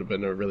 That would have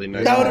been a really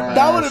nice.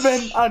 That would have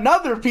been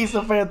another piece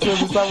of fan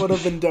service that would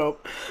have been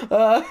dope.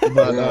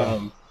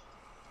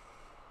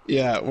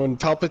 Yeah, when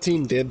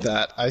Palpatine did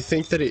that, I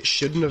think that it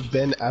shouldn't have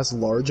been as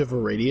large of a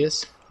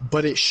radius,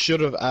 but it should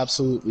have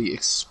absolutely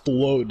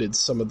exploded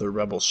some of the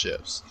rebel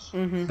ships.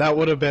 That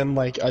would have been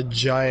like a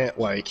giant,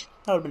 like,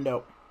 that would have been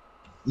dope.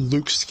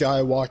 Luke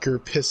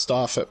Skywalker pissed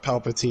off at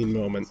Palpatine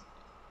moment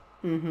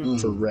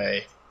for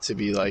Rey to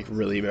be like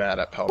really mad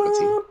at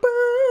Palpatine.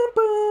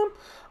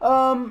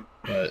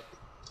 But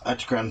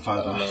that's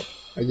grandfather. I don't know.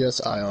 I guess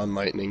ion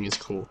lightning is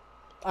cool.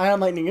 Ion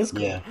lightning is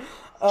cool. Yeah.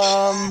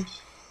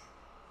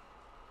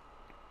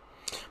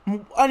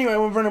 Anyway,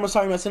 when Vernon was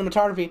talking about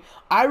cinematography,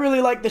 I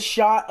really like the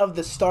shot of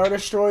the Star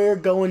Destroyer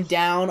going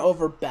down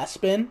over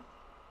Bespin.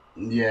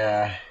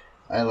 Yeah,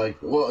 I like.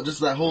 Well,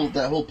 just that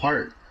whole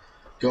part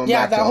going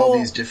back to all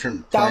these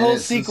different planets. That whole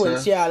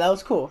sequence, yeah, that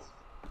was cool.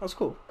 That was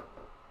cool.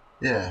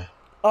 Yeah.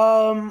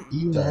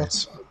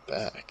 Ewoks are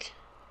back.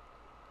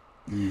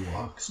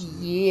 Ewoks.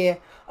 Yeah.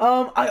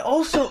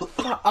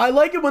 I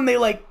like it when they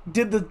like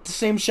did the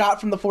same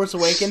shot from The Force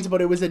Awakens,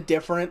 but it was a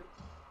different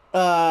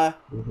Star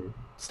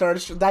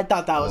Destroyer. I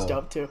thought that was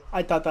dope too.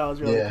 I thought that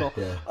was really cool.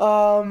 Yeah.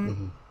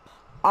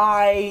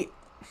 I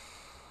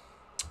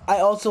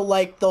also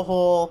like the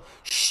whole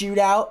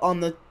shootout on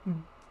the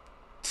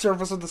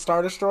surface of the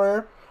Star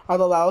Destroyer. I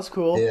thought that was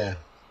cool. Yeah.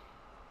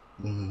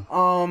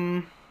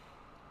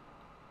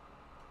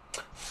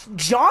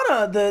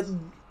 Jonna,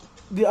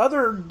 the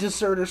other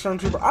deserter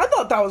stormtrooper, I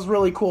thought that was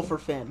really cool for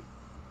Finn.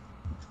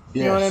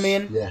 You know what I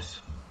mean?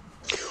 Yes.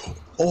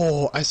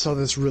 Oh, I saw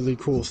this really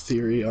cool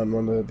theory on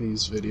one of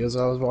these videos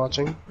I was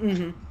watching.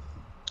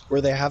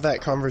 Where they have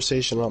that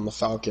conversation on the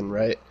Falcon,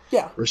 right?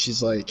 Yeah. Where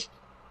she's like,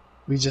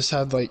 we just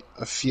had like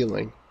a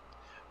feeling.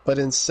 But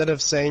instead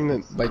of saying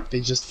that like they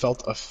just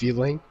felt a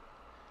feeling,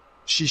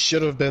 she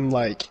should have been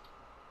like,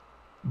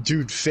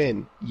 dude,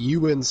 Finn,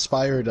 you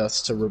inspired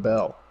us to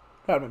rebel.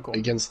 That'd been cool.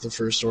 Against the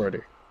First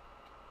Order.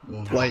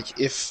 Like,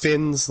 if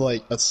Finn's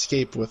like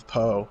escape with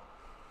Poe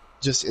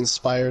just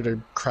inspired a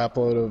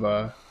crapload of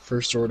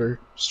First Order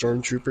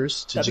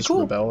stormtroopers to just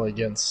rebel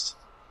against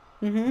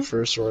the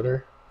First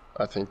Order,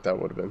 I think that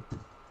would have been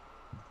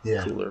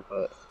cooler.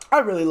 But I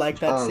really like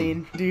that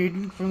scene,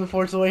 dude, from The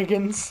Force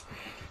Awakens.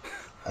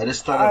 I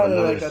just thought of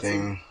another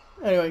thing.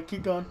 Anyway,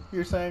 keep going.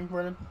 You're saying,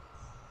 Brennan?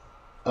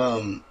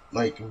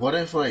 Like, what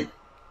if, like,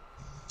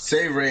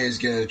 say Rey is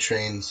gonna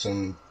train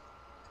some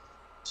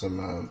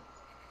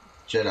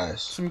Jedis.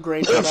 Some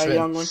great Jedi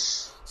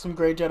younglings. Some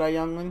great Jedi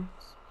younglings.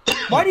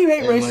 Why do you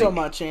hate Rey so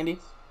much, Andy?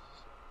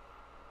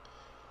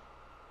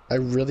 I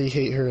really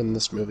hate her in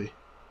this movie.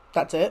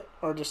 That's it?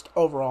 Or just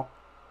overall?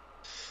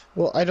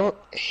 Well, I don't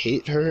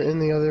hate her in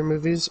the other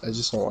movies. I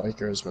just don't like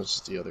her as much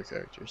as the other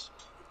characters.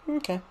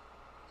 Okay.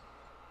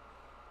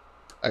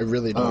 I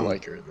really don't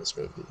like her in this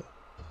movie, though.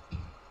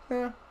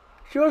 Yeah.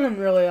 She wasn't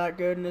really that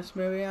good in this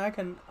movie. I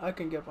can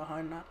get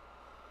behind that.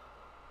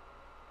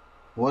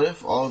 What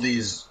if all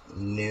these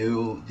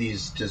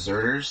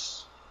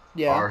deserters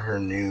are her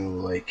new,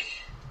 like...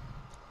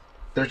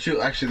 They're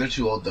too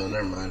old, though.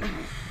 Never mind.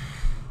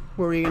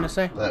 What were you going to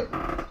say?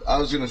 I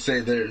was going to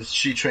say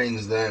she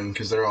trains them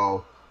because they're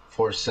all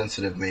Force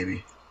sensitive,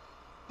 maybe.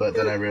 But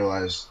then I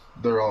realized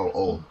they're all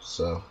old,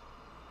 so...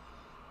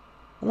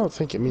 I don't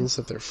think it means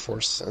that they're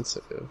Force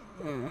sensitive.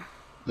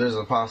 There's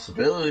a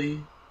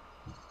possibility.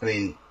 I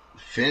mean,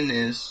 Finn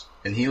is,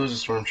 and he was a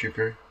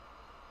stormtrooper.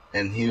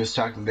 And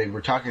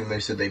they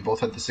said they both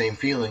had the same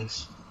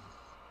feelings.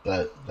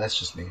 But that's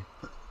just me.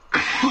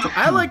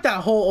 I like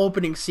that whole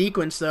opening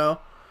sequence, though.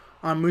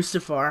 on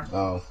Mustafar.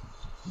 Oh,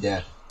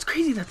 yeah. It's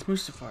crazy that's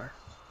Mustafar.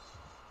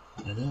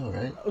 I know,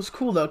 right? It was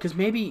cool though, because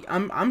maybe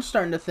I'm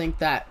starting to think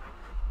that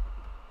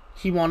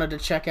he wanted to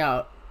check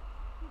out.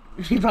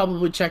 He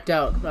probably checked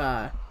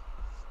out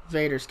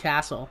Vader's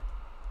castle.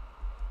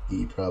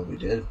 He probably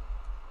did.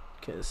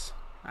 Because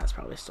that's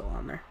probably still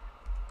on there.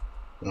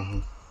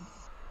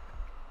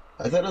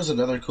 I thought it was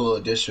another cool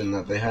addition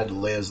that they had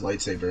Leia's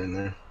lightsaber in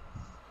there.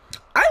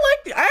 I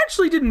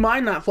actually didn't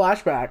mind that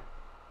flashback.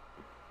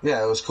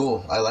 Yeah, it was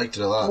cool. I liked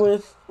it a lot.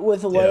 With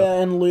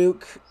Leia and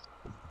Luke.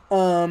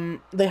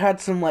 They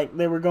had some, like,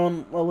 they were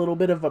going a little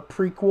bit of a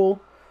prequel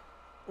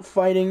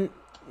fighting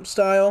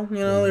style, you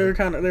know,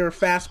 they were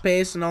fast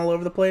paced and all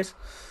over the place.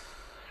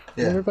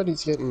 Yeah.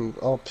 Everybody's getting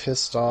all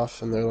pissed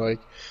off and they're like,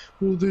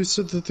 well, they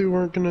said that they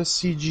weren't gonna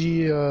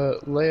CG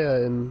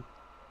Leia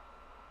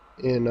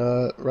in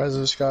Rise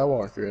of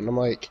Skywalker, and I'm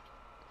like,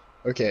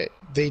 okay,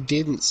 they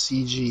didn't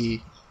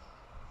CG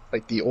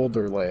like the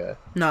older Leia.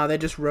 No, they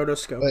just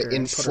rotoscoped her. But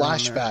in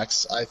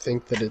flashbacks, I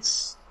think that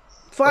it's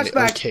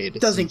flashback okay to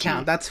doesn't CG.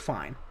 count. That's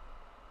fine.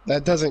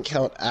 That doesn't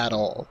count at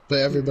all. But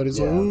everybody's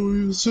like, oh,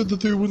 you said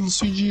that they wouldn't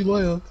CG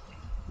Leia.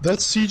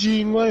 That's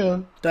CGing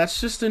Leia. That's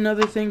just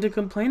another thing to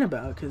complain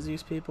about, because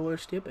these people are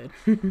stupid.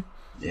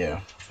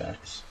 Yeah,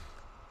 facts.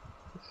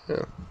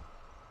 Yeah.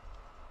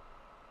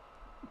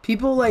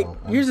 People, like,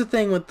 here's the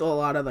thing with a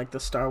lot of, like, the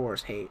Star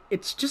Wars hate.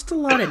 It's just a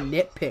lot of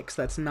nitpicks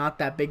that's not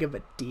that big of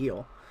a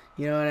deal.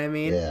 You know what I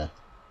mean? Yeah.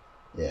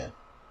 Yeah.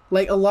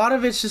 Like, a lot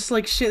of it's just,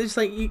 like, shit. It's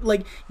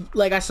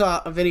like I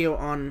saw a video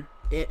on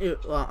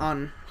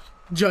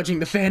judging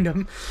the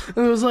fandom.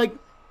 And it was like,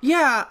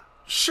 yeah,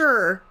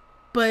 sure,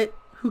 but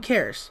who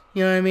cares?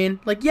 You know what I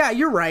mean? Like, yeah,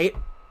 you're right.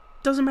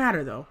 Doesn't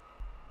matter, though.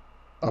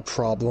 A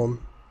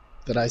problem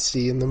that I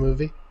see in the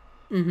movie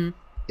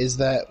is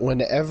that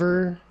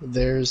whenever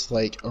there's,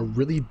 like, a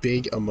really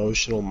big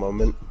emotional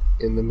moment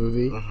in the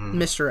movie,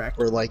 misdirect,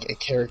 where, like, a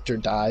character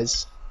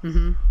dies,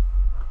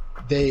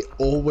 they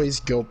always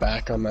go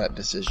back on that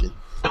decision.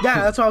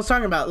 Yeah, that's what I was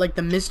talking about. Like,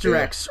 the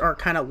misdirects are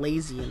kind of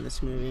lazy in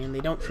this movie, and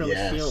they don't really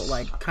feel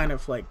like, kind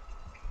of like,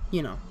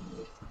 you know.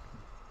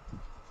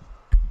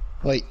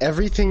 Like,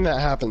 everything that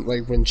happened,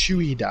 like, when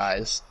Chewie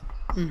dies,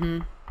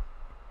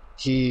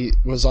 he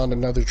was on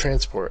another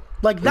transport.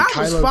 Like, when that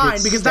Kylo was fine,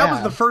 gets because stabbed,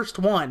 that was the first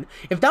one.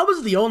 If that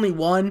was the only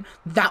one,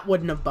 that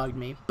wouldn't have bugged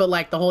me. But,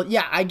 like, the whole,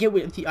 yeah, I get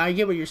what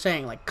you're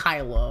saying, like,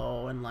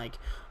 Kylo, and, like,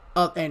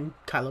 and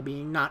Kylo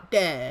being not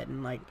dead,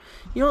 and, like,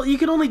 you know, you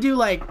can only do,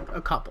 like,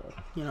 a couple,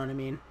 you know what I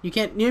mean? You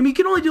can't, you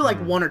can only do, like,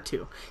 one or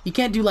two. You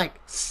can't do, like,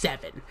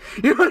 7.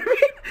 You know what I mean?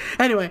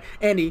 Anyway,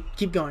 Andy,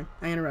 keep going.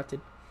 I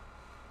interrupted.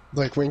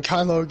 Like, when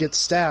Kylo gets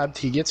stabbed,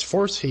 he gets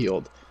force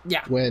healed.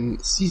 Yeah. When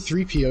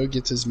C-3PO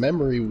gets his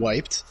memory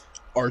wiped,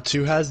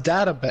 R2 has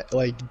data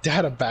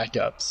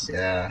backups.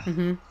 Yeah.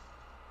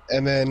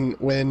 And then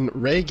when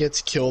Rey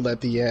gets killed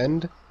at the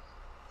end,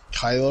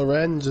 Kylo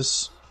Ren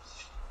just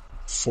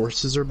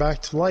forces her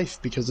back to life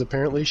because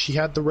apparently she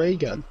had the ray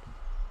gun.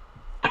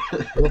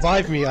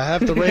 Revive me, I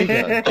have the ray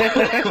gun.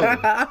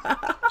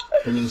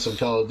 Bringing some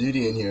Call of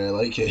Duty in here, I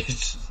like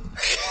it.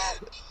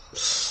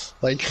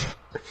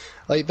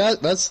 like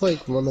that's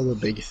like one of the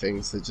big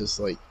things that just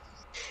like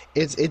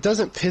it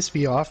doesn't piss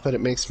me off, but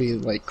it makes me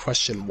like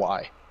question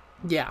why.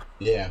 Yeah.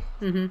 Yeah.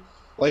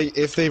 Like,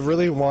 if they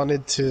really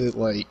wanted to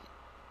like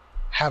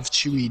have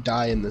Chewie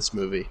die in this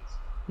movie,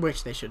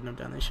 which they shouldn't have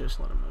done, they should have just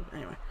let him move.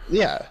 Anyway.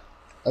 Yeah.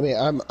 I mean,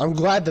 I'm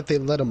glad that they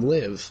let him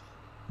live,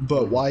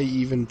 but why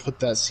even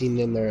put that scene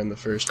in there in the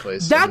first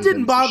place? That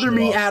didn't bother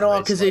me at all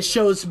because it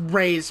shows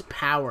Rey's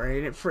power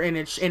and it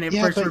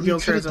first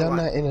reveals her as a done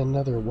that in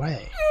another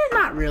way.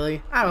 Not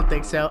really. I don't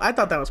think so. I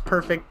thought that was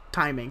perfect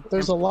timing.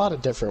 There's a lot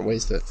of different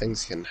ways that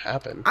things can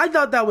happen. I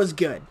thought that was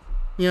good.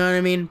 You know what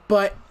I mean?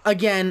 But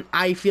again,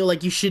 I feel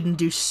like you shouldn't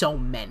do so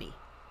many.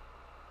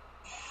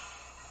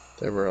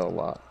 There were a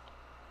lot.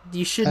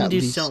 You shouldn't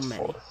do so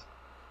many. 4.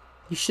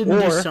 You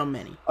shouldn't do so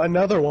many.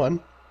 Another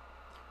one,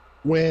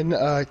 when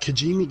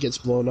Kijimi gets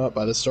blown up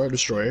by the Star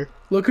Destroyer.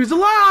 Look who's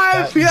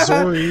alive! Yeah.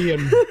 Zori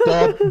and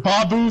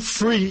Babu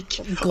Freak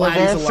of all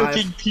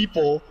freaking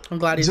people. I'm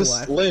glad he's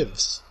just alive.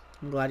 Lives.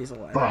 I'm glad he's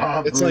alive.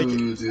 Babu, it's like,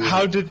 dude.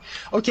 how did...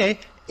 Okay,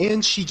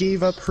 and she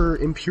gave up her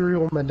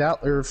Imperial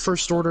medallion, or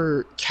First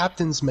Order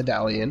Captain's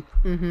medallion.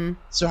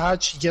 So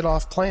how'd she get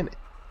off planet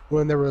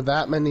when there were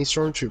that many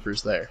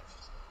stormtroopers there?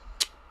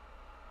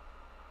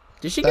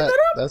 Did she give that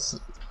up? That's...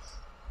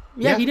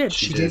 Yeah, he did.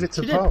 She gave it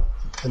to Poe,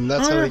 and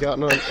that's how they got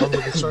on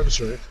the Star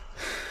Destroyer.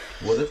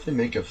 What if they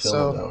make a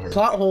film about her?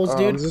 Plot holes,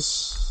 dude.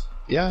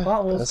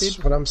 Plot holes,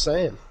 that's what I'm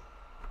saying.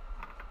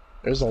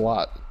 There's a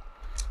lot.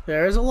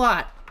 There is a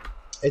lot.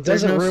 It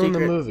doesn't ruin the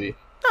movie,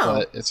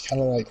 but it's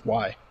kind of like,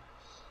 why?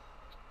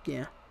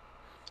 Yeah.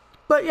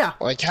 But yeah.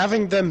 Like,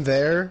 having them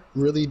there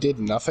really did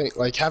nothing.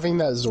 Like, having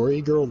that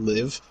Zori girl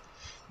live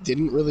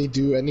didn't really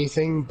do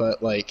anything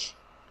but, like,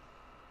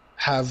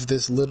 have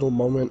this little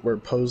moment where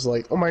Poe's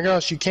like, oh my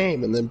gosh, you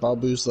came, and then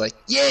Babu's like,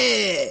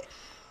 yeah!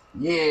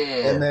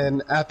 Yeah! And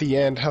then at the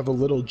end have a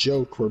little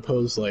joke where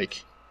Poe's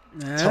like,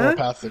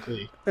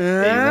 telepathically,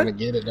 hey, you want to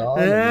get it on?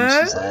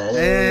 And she's like,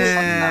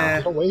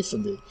 get away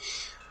from me.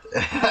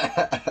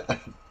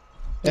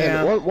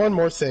 And one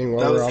more thing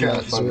while we're on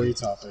that Zori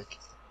topic.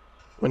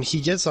 When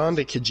he gets on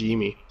to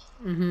Kijimi,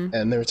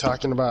 and they're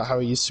talking about how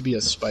he used to be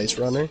a spice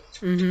runner,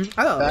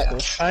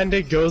 that kind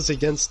of goes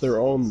against their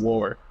own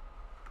lore.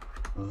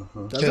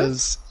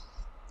 Because,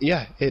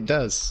 yeah, it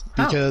does.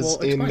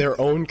 Because in their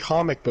own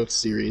comic book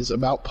series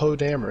about Poe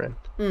Dameron,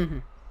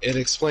 it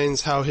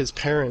explains how his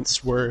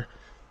parents were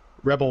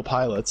rebel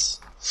pilots,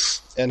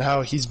 and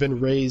how he's been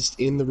raised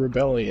in the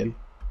rebellion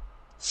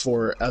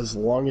for as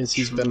long as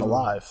he's been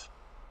alive.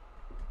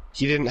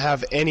 He didn't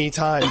have any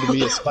time to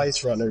be a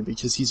spice runner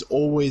because he's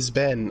always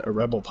been a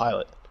rebel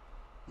pilot,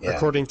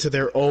 according to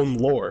their own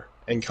lore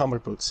and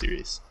comic book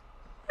series.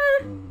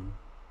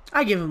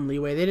 I give him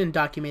leeway. They didn't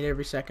document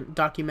every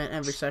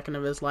second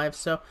of his life,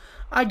 so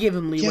I give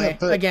him leeway.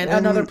 Again,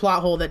 another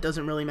plot hole that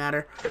doesn't really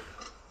matter.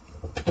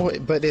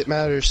 But it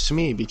matters to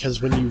me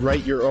because when you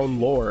write your own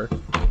lore,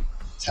 you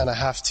kind of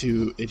have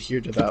to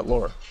adhere to that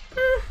lore.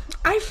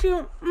 I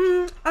feel...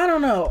 I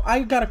don't know.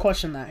 I gotta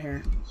question that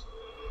here.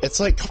 It's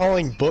like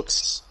calling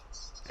books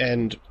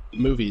and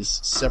movies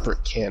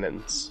separate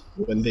canons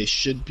when they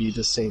should be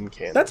the same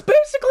canon. That's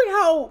basically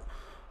how...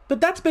 But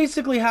that's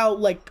basically how,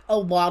 like, a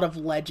lot of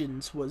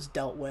Legends was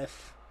dealt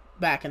with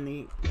back in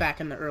the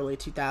early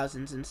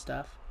 2000s and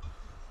stuff.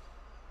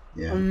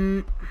 Yeah.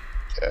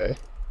 Okay.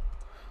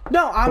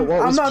 No,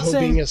 I'm not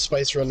saying... being a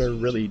spice runner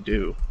really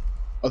do?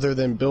 Other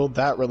than build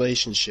that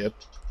relationship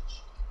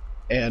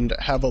and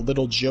have a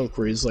little joke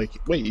where he's like,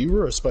 wait, you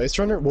were a spice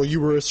runner? Well, you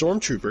were a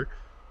stormtrooper.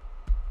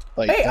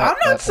 Like, hey, I'm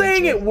not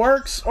saying it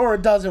works or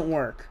it doesn't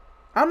work.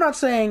 I'm not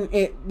saying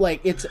it,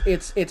 like, it's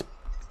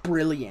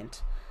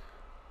brilliant.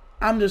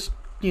 I'm just,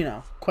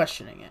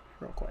 questioning it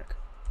real quick.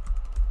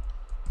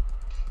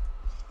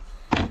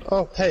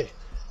 Oh, hey.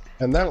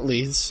 And that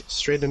leads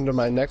straight into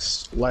my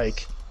next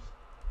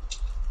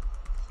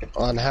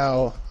on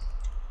how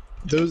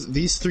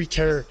these three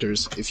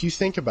characters, if you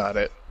think about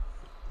it,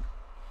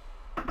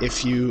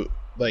 if you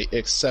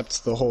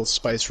accept the whole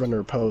Spice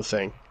Runner Poe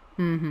thing,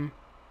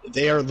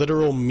 they are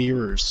literal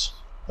mirrors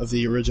of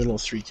the original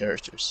three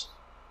characters.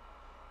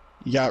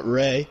 You got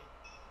Rey,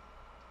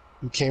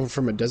 who came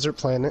from a desert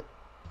planet.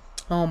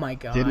 Oh my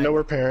god. Didn't know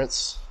her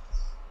parents.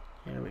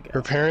 Here we go.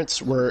 Her parents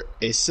were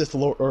a Sith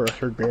Lord, or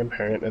her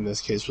grandparent in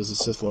this case was a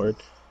Sith Lord.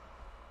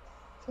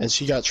 And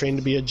she got trained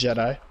to be a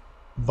Jedi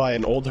by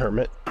an old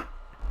hermit.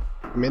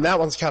 I mean, that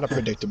one's kind of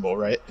predictable,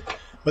 right?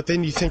 But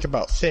then you think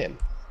about Finn.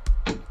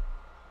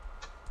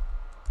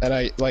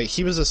 And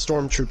he was a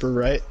stormtrooper,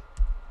 right?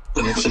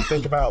 And if you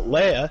think about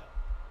Leia,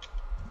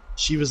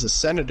 she was a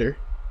senator.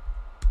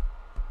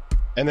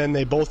 And then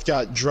they both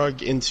got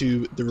drugged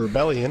into the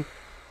rebellion.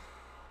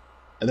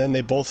 And then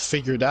they both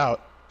figured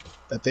out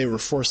that they were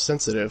force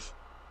sensitive.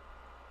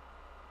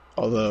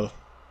 Although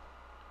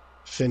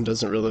Finn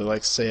doesn't really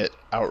say it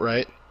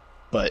outright,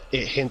 but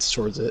it hints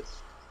towards it.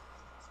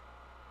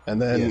 And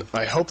then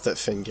I hope that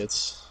Finn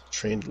gets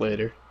trained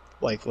later,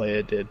 like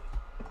Leia did.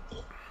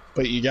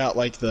 But you got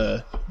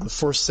the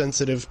force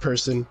sensitive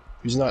person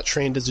who's not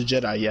trained as a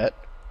Jedi yet.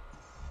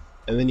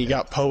 And then you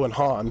got Poe and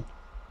Han,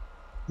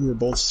 who were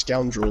both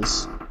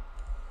scoundrels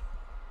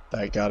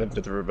that got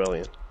into the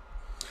rebellion.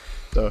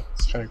 So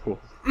it's kind of cool.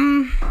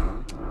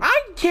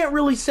 I can't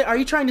really say. Are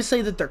you trying to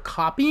say that they're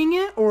copying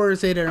it, or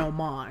is it an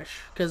homage?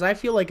 Because I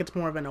feel like it's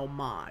more of an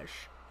homage.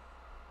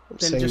 I'm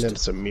saying that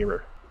it's a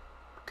mirror.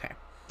 Okay.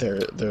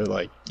 They're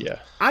yeah.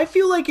 I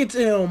feel like it's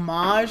an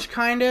homage,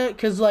 kind of,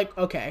 because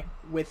okay,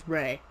 with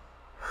Rey,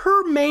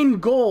 her main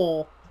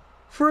goal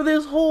for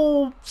this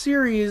whole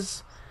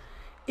series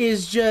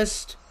is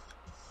just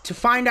to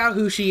find out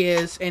who she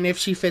is and if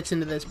she fits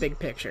into this big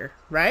picture,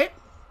 right?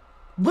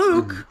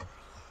 Luke.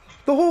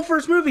 The whole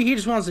first movie, he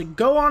just wants to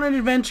go on an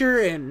adventure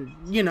and,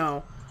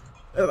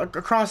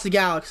 across the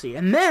galaxy.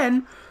 And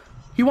then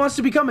he wants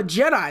to become a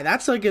Jedi.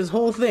 That's his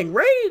whole thing.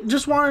 Rey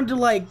just wanted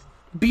to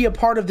be a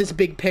part of this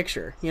big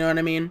picture. You know what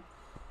I mean?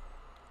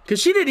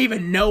 Because she didn't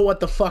even know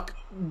what the fuck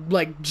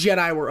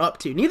Jedi were up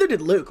to. Neither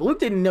did Luke. Luke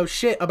didn't know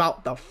shit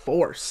about the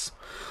Force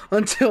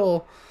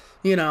until,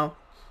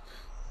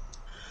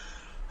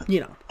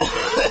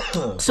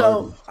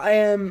 So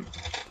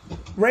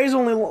Rey's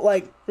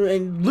only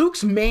and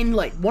Luke's main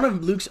one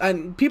of Luke's,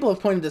 and people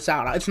have pointed this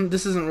out.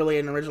 This isn't really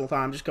an original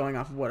thought. I'm just going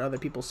off of what other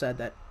people said,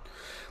 that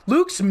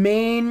Luke's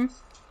main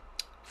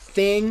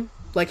thing,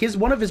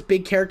 one of his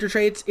big character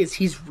traits is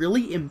he's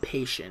really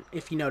impatient.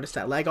 If you notice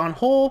that, on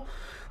whole,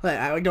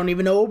 I don't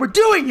even know what we're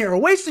doing here. We're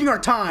wasting our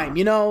time,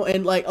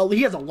 and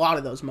he has a lot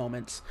of those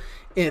moments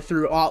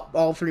through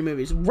all three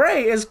movies.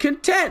 Rey is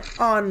content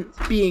on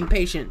being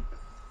patient.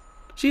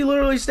 She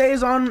literally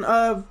stays on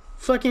a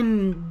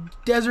fucking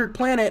desert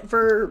planet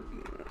for,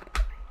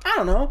 I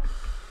don't know,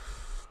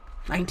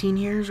 19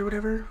 years or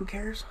whatever. Who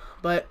cares?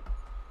 But,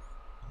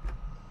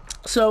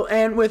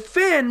 and with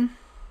Finn,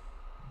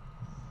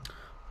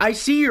 I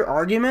see your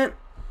argument,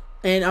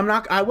 and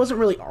I wasn't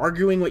really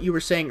arguing what you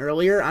were saying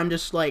earlier. I'm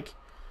just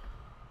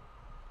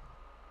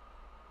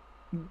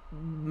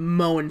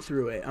mowing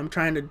through it. I'm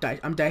trying to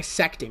I'm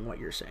dissecting what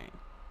you're saying.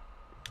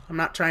 I'm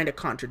not trying to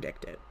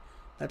contradict it.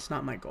 That's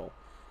not my goal.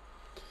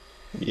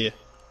 Yeah.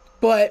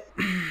 But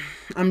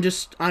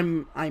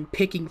I'm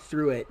picking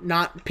through it,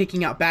 not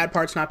picking out bad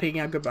parts, not picking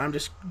out good, but I'm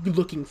just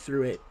looking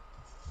through it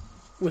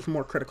with a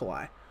more critical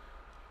eye.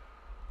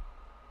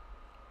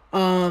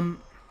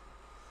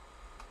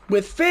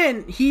 With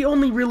Finn, he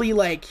only really,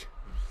 like,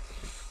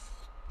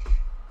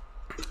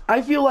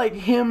 I feel like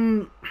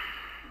him,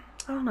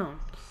 I don't know.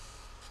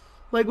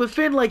 Like with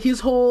Finn, like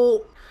his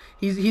whole,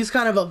 he's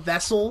kind of a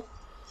vessel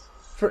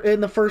for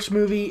in the first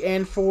movie,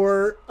 and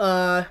for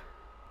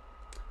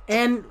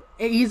and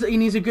he's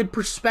a good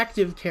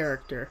perspective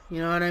character.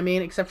 You know what I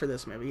mean? Except for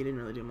this movie, he didn't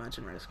really do much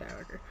in Rise of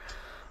Skywalker.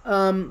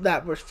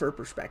 That was for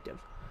perspective.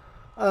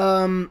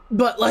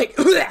 But like,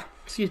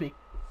 excuse me.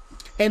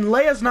 And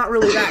Leia's not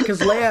really that, because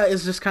Leia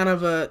is just kind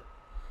of a,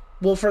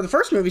 well, for the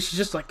first movie, she's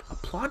just like a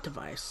plot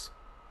device.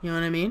 You know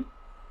what I mean?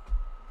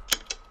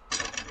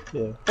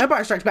 Yeah.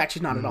 Empire Strikes Back,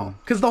 she's not at all.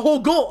 Because the whole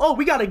goal,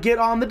 we gotta get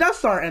on the Death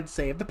Star and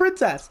save the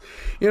princess.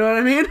 You know what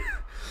I mean?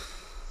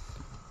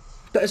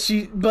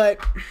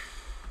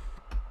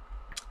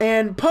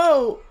 And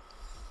Poe,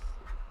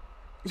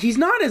 he's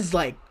not as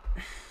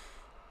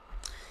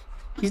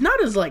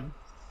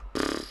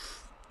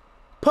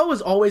Poe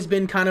has always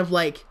been kind of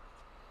like,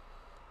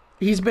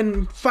 he's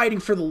been fighting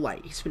for the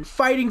light. He's been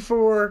fighting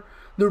for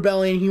the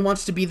rebellion. He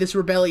wants to be this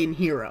rebellion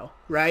hero,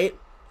 right?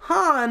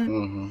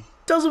 Han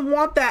doesn't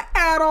want that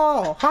at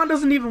all. Han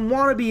doesn't even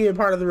want to be a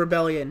part of the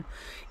rebellion.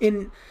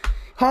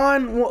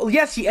 Han, well,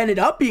 yes, he ended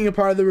up being a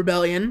part of the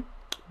rebellion,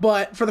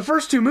 but for the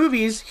first two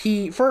movies,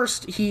 he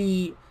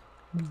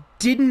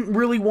didn't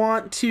really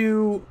want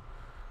to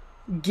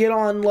get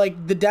on,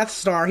 like, the Death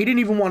Star. He didn't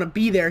even want to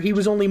be there. He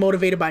was only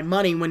motivated by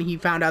money when he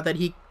found out that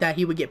he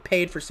would get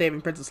paid for saving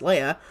Princess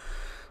Leia.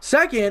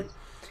 Second,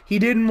 he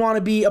didn't want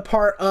to be a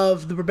part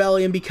of the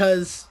rebellion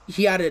because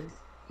he had a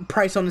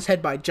price on his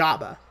head by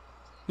Jabba.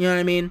 You know what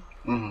I mean?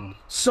 Mm-hmm.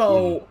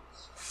 So,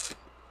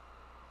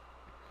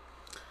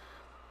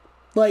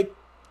 like,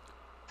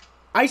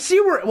 I see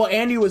what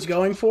Andy was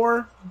going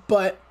for,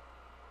 but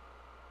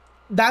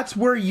that's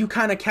where you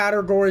kind of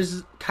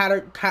categorize.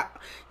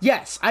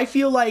 Yes, I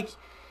feel like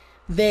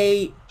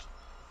they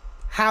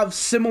have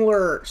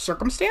similar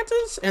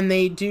circumstances, and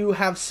they do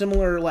have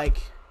similar, like,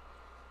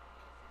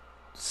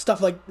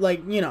 stuff like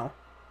you know,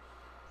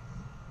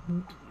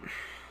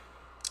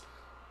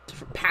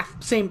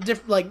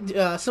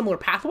 similar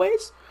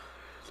pathways,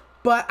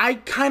 but I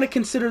kind of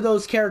consider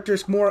those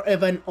characters more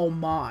of an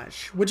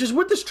homage, which is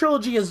what this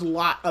trilogy is. A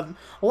lot of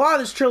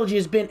this trilogy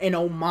has been an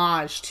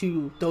homage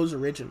to those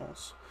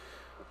originals.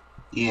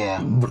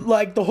 Yeah,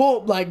 like the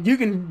whole, like,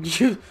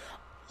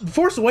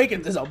 Force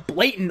Awakens is a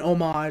blatant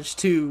homage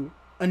to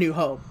A New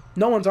Hope.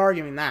 No one's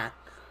arguing that.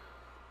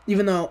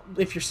 Even though,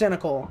 if you're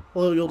cynical,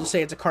 well, you'll just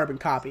say it's a carbon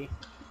copy.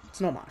 It's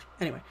an homage.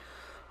 Anyway.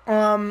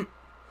 And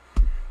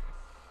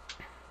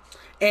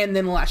then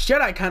The Last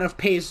Jedi kind of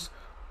pays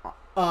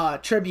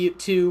tribute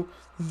to,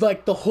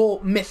 like, the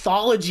whole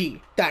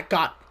mythology that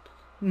got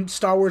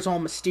Star Wars all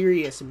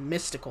mysterious and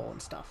mystical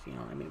and stuff. You know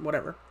what I mean?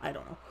 Whatever. I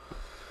don't know.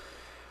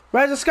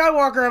 Rise of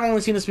Skywalker, I've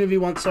only seen this movie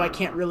once, so I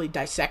can't really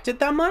dissect it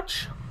that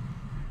much.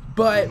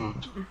 But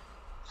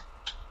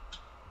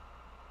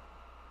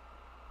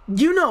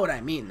you know what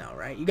I mean, though,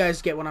 right? You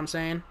guys get what I'm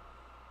saying?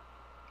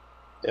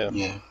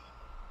 Yeah.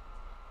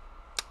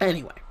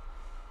 Anyway.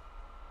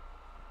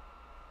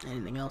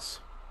 Anything else?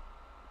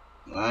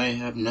 I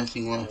have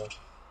nothing left.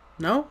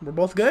 No? We're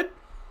both good?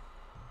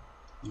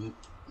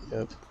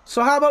 Yep.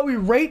 So how about we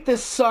rate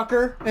this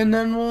sucker, and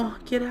then we'll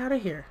get out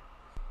of here.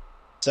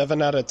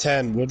 7 out of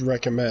 10 would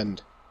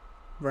recommend.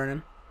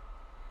 Vernon?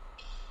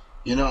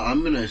 You know,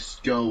 I'm going to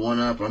go one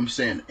up. I'm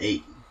saying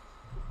 8.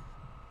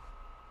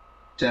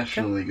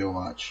 Definitely go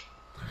watch.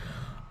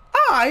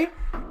 I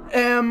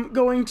am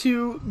going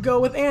to go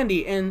with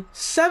Andy, and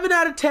 7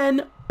 out of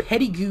 10,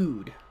 petty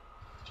good.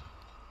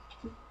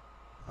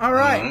 All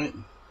right.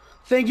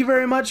 Thank you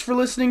very much for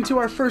listening to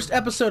our first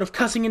episode of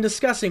Cussing and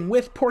Discussing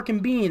with Pork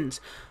and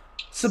Beans.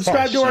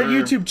 Subscribe to our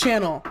YouTube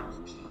channel,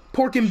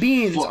 Pork and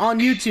Beans on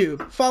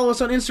YouTube. Follow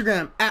us on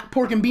Instagram at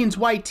Pork and Beans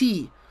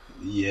YT.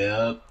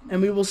 Yep.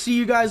 And we will see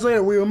you guys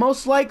later. We will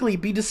most likely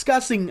be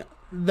discussing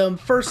the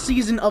first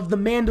season of The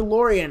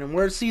Mandalorian and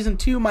where season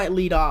 2 might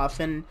lead off,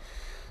 and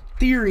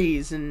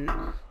theories and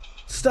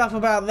stuff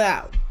about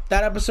that.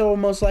 That episode will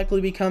most likely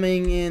be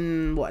coming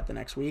in, the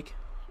next week?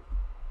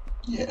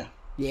 Yeah.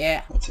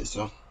 Yeah. I'd say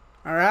so.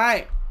 All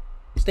right.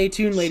 Stay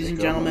tuned, ladies and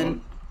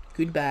gentlemen.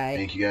 Goodbye.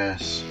 Thank you,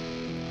 guys.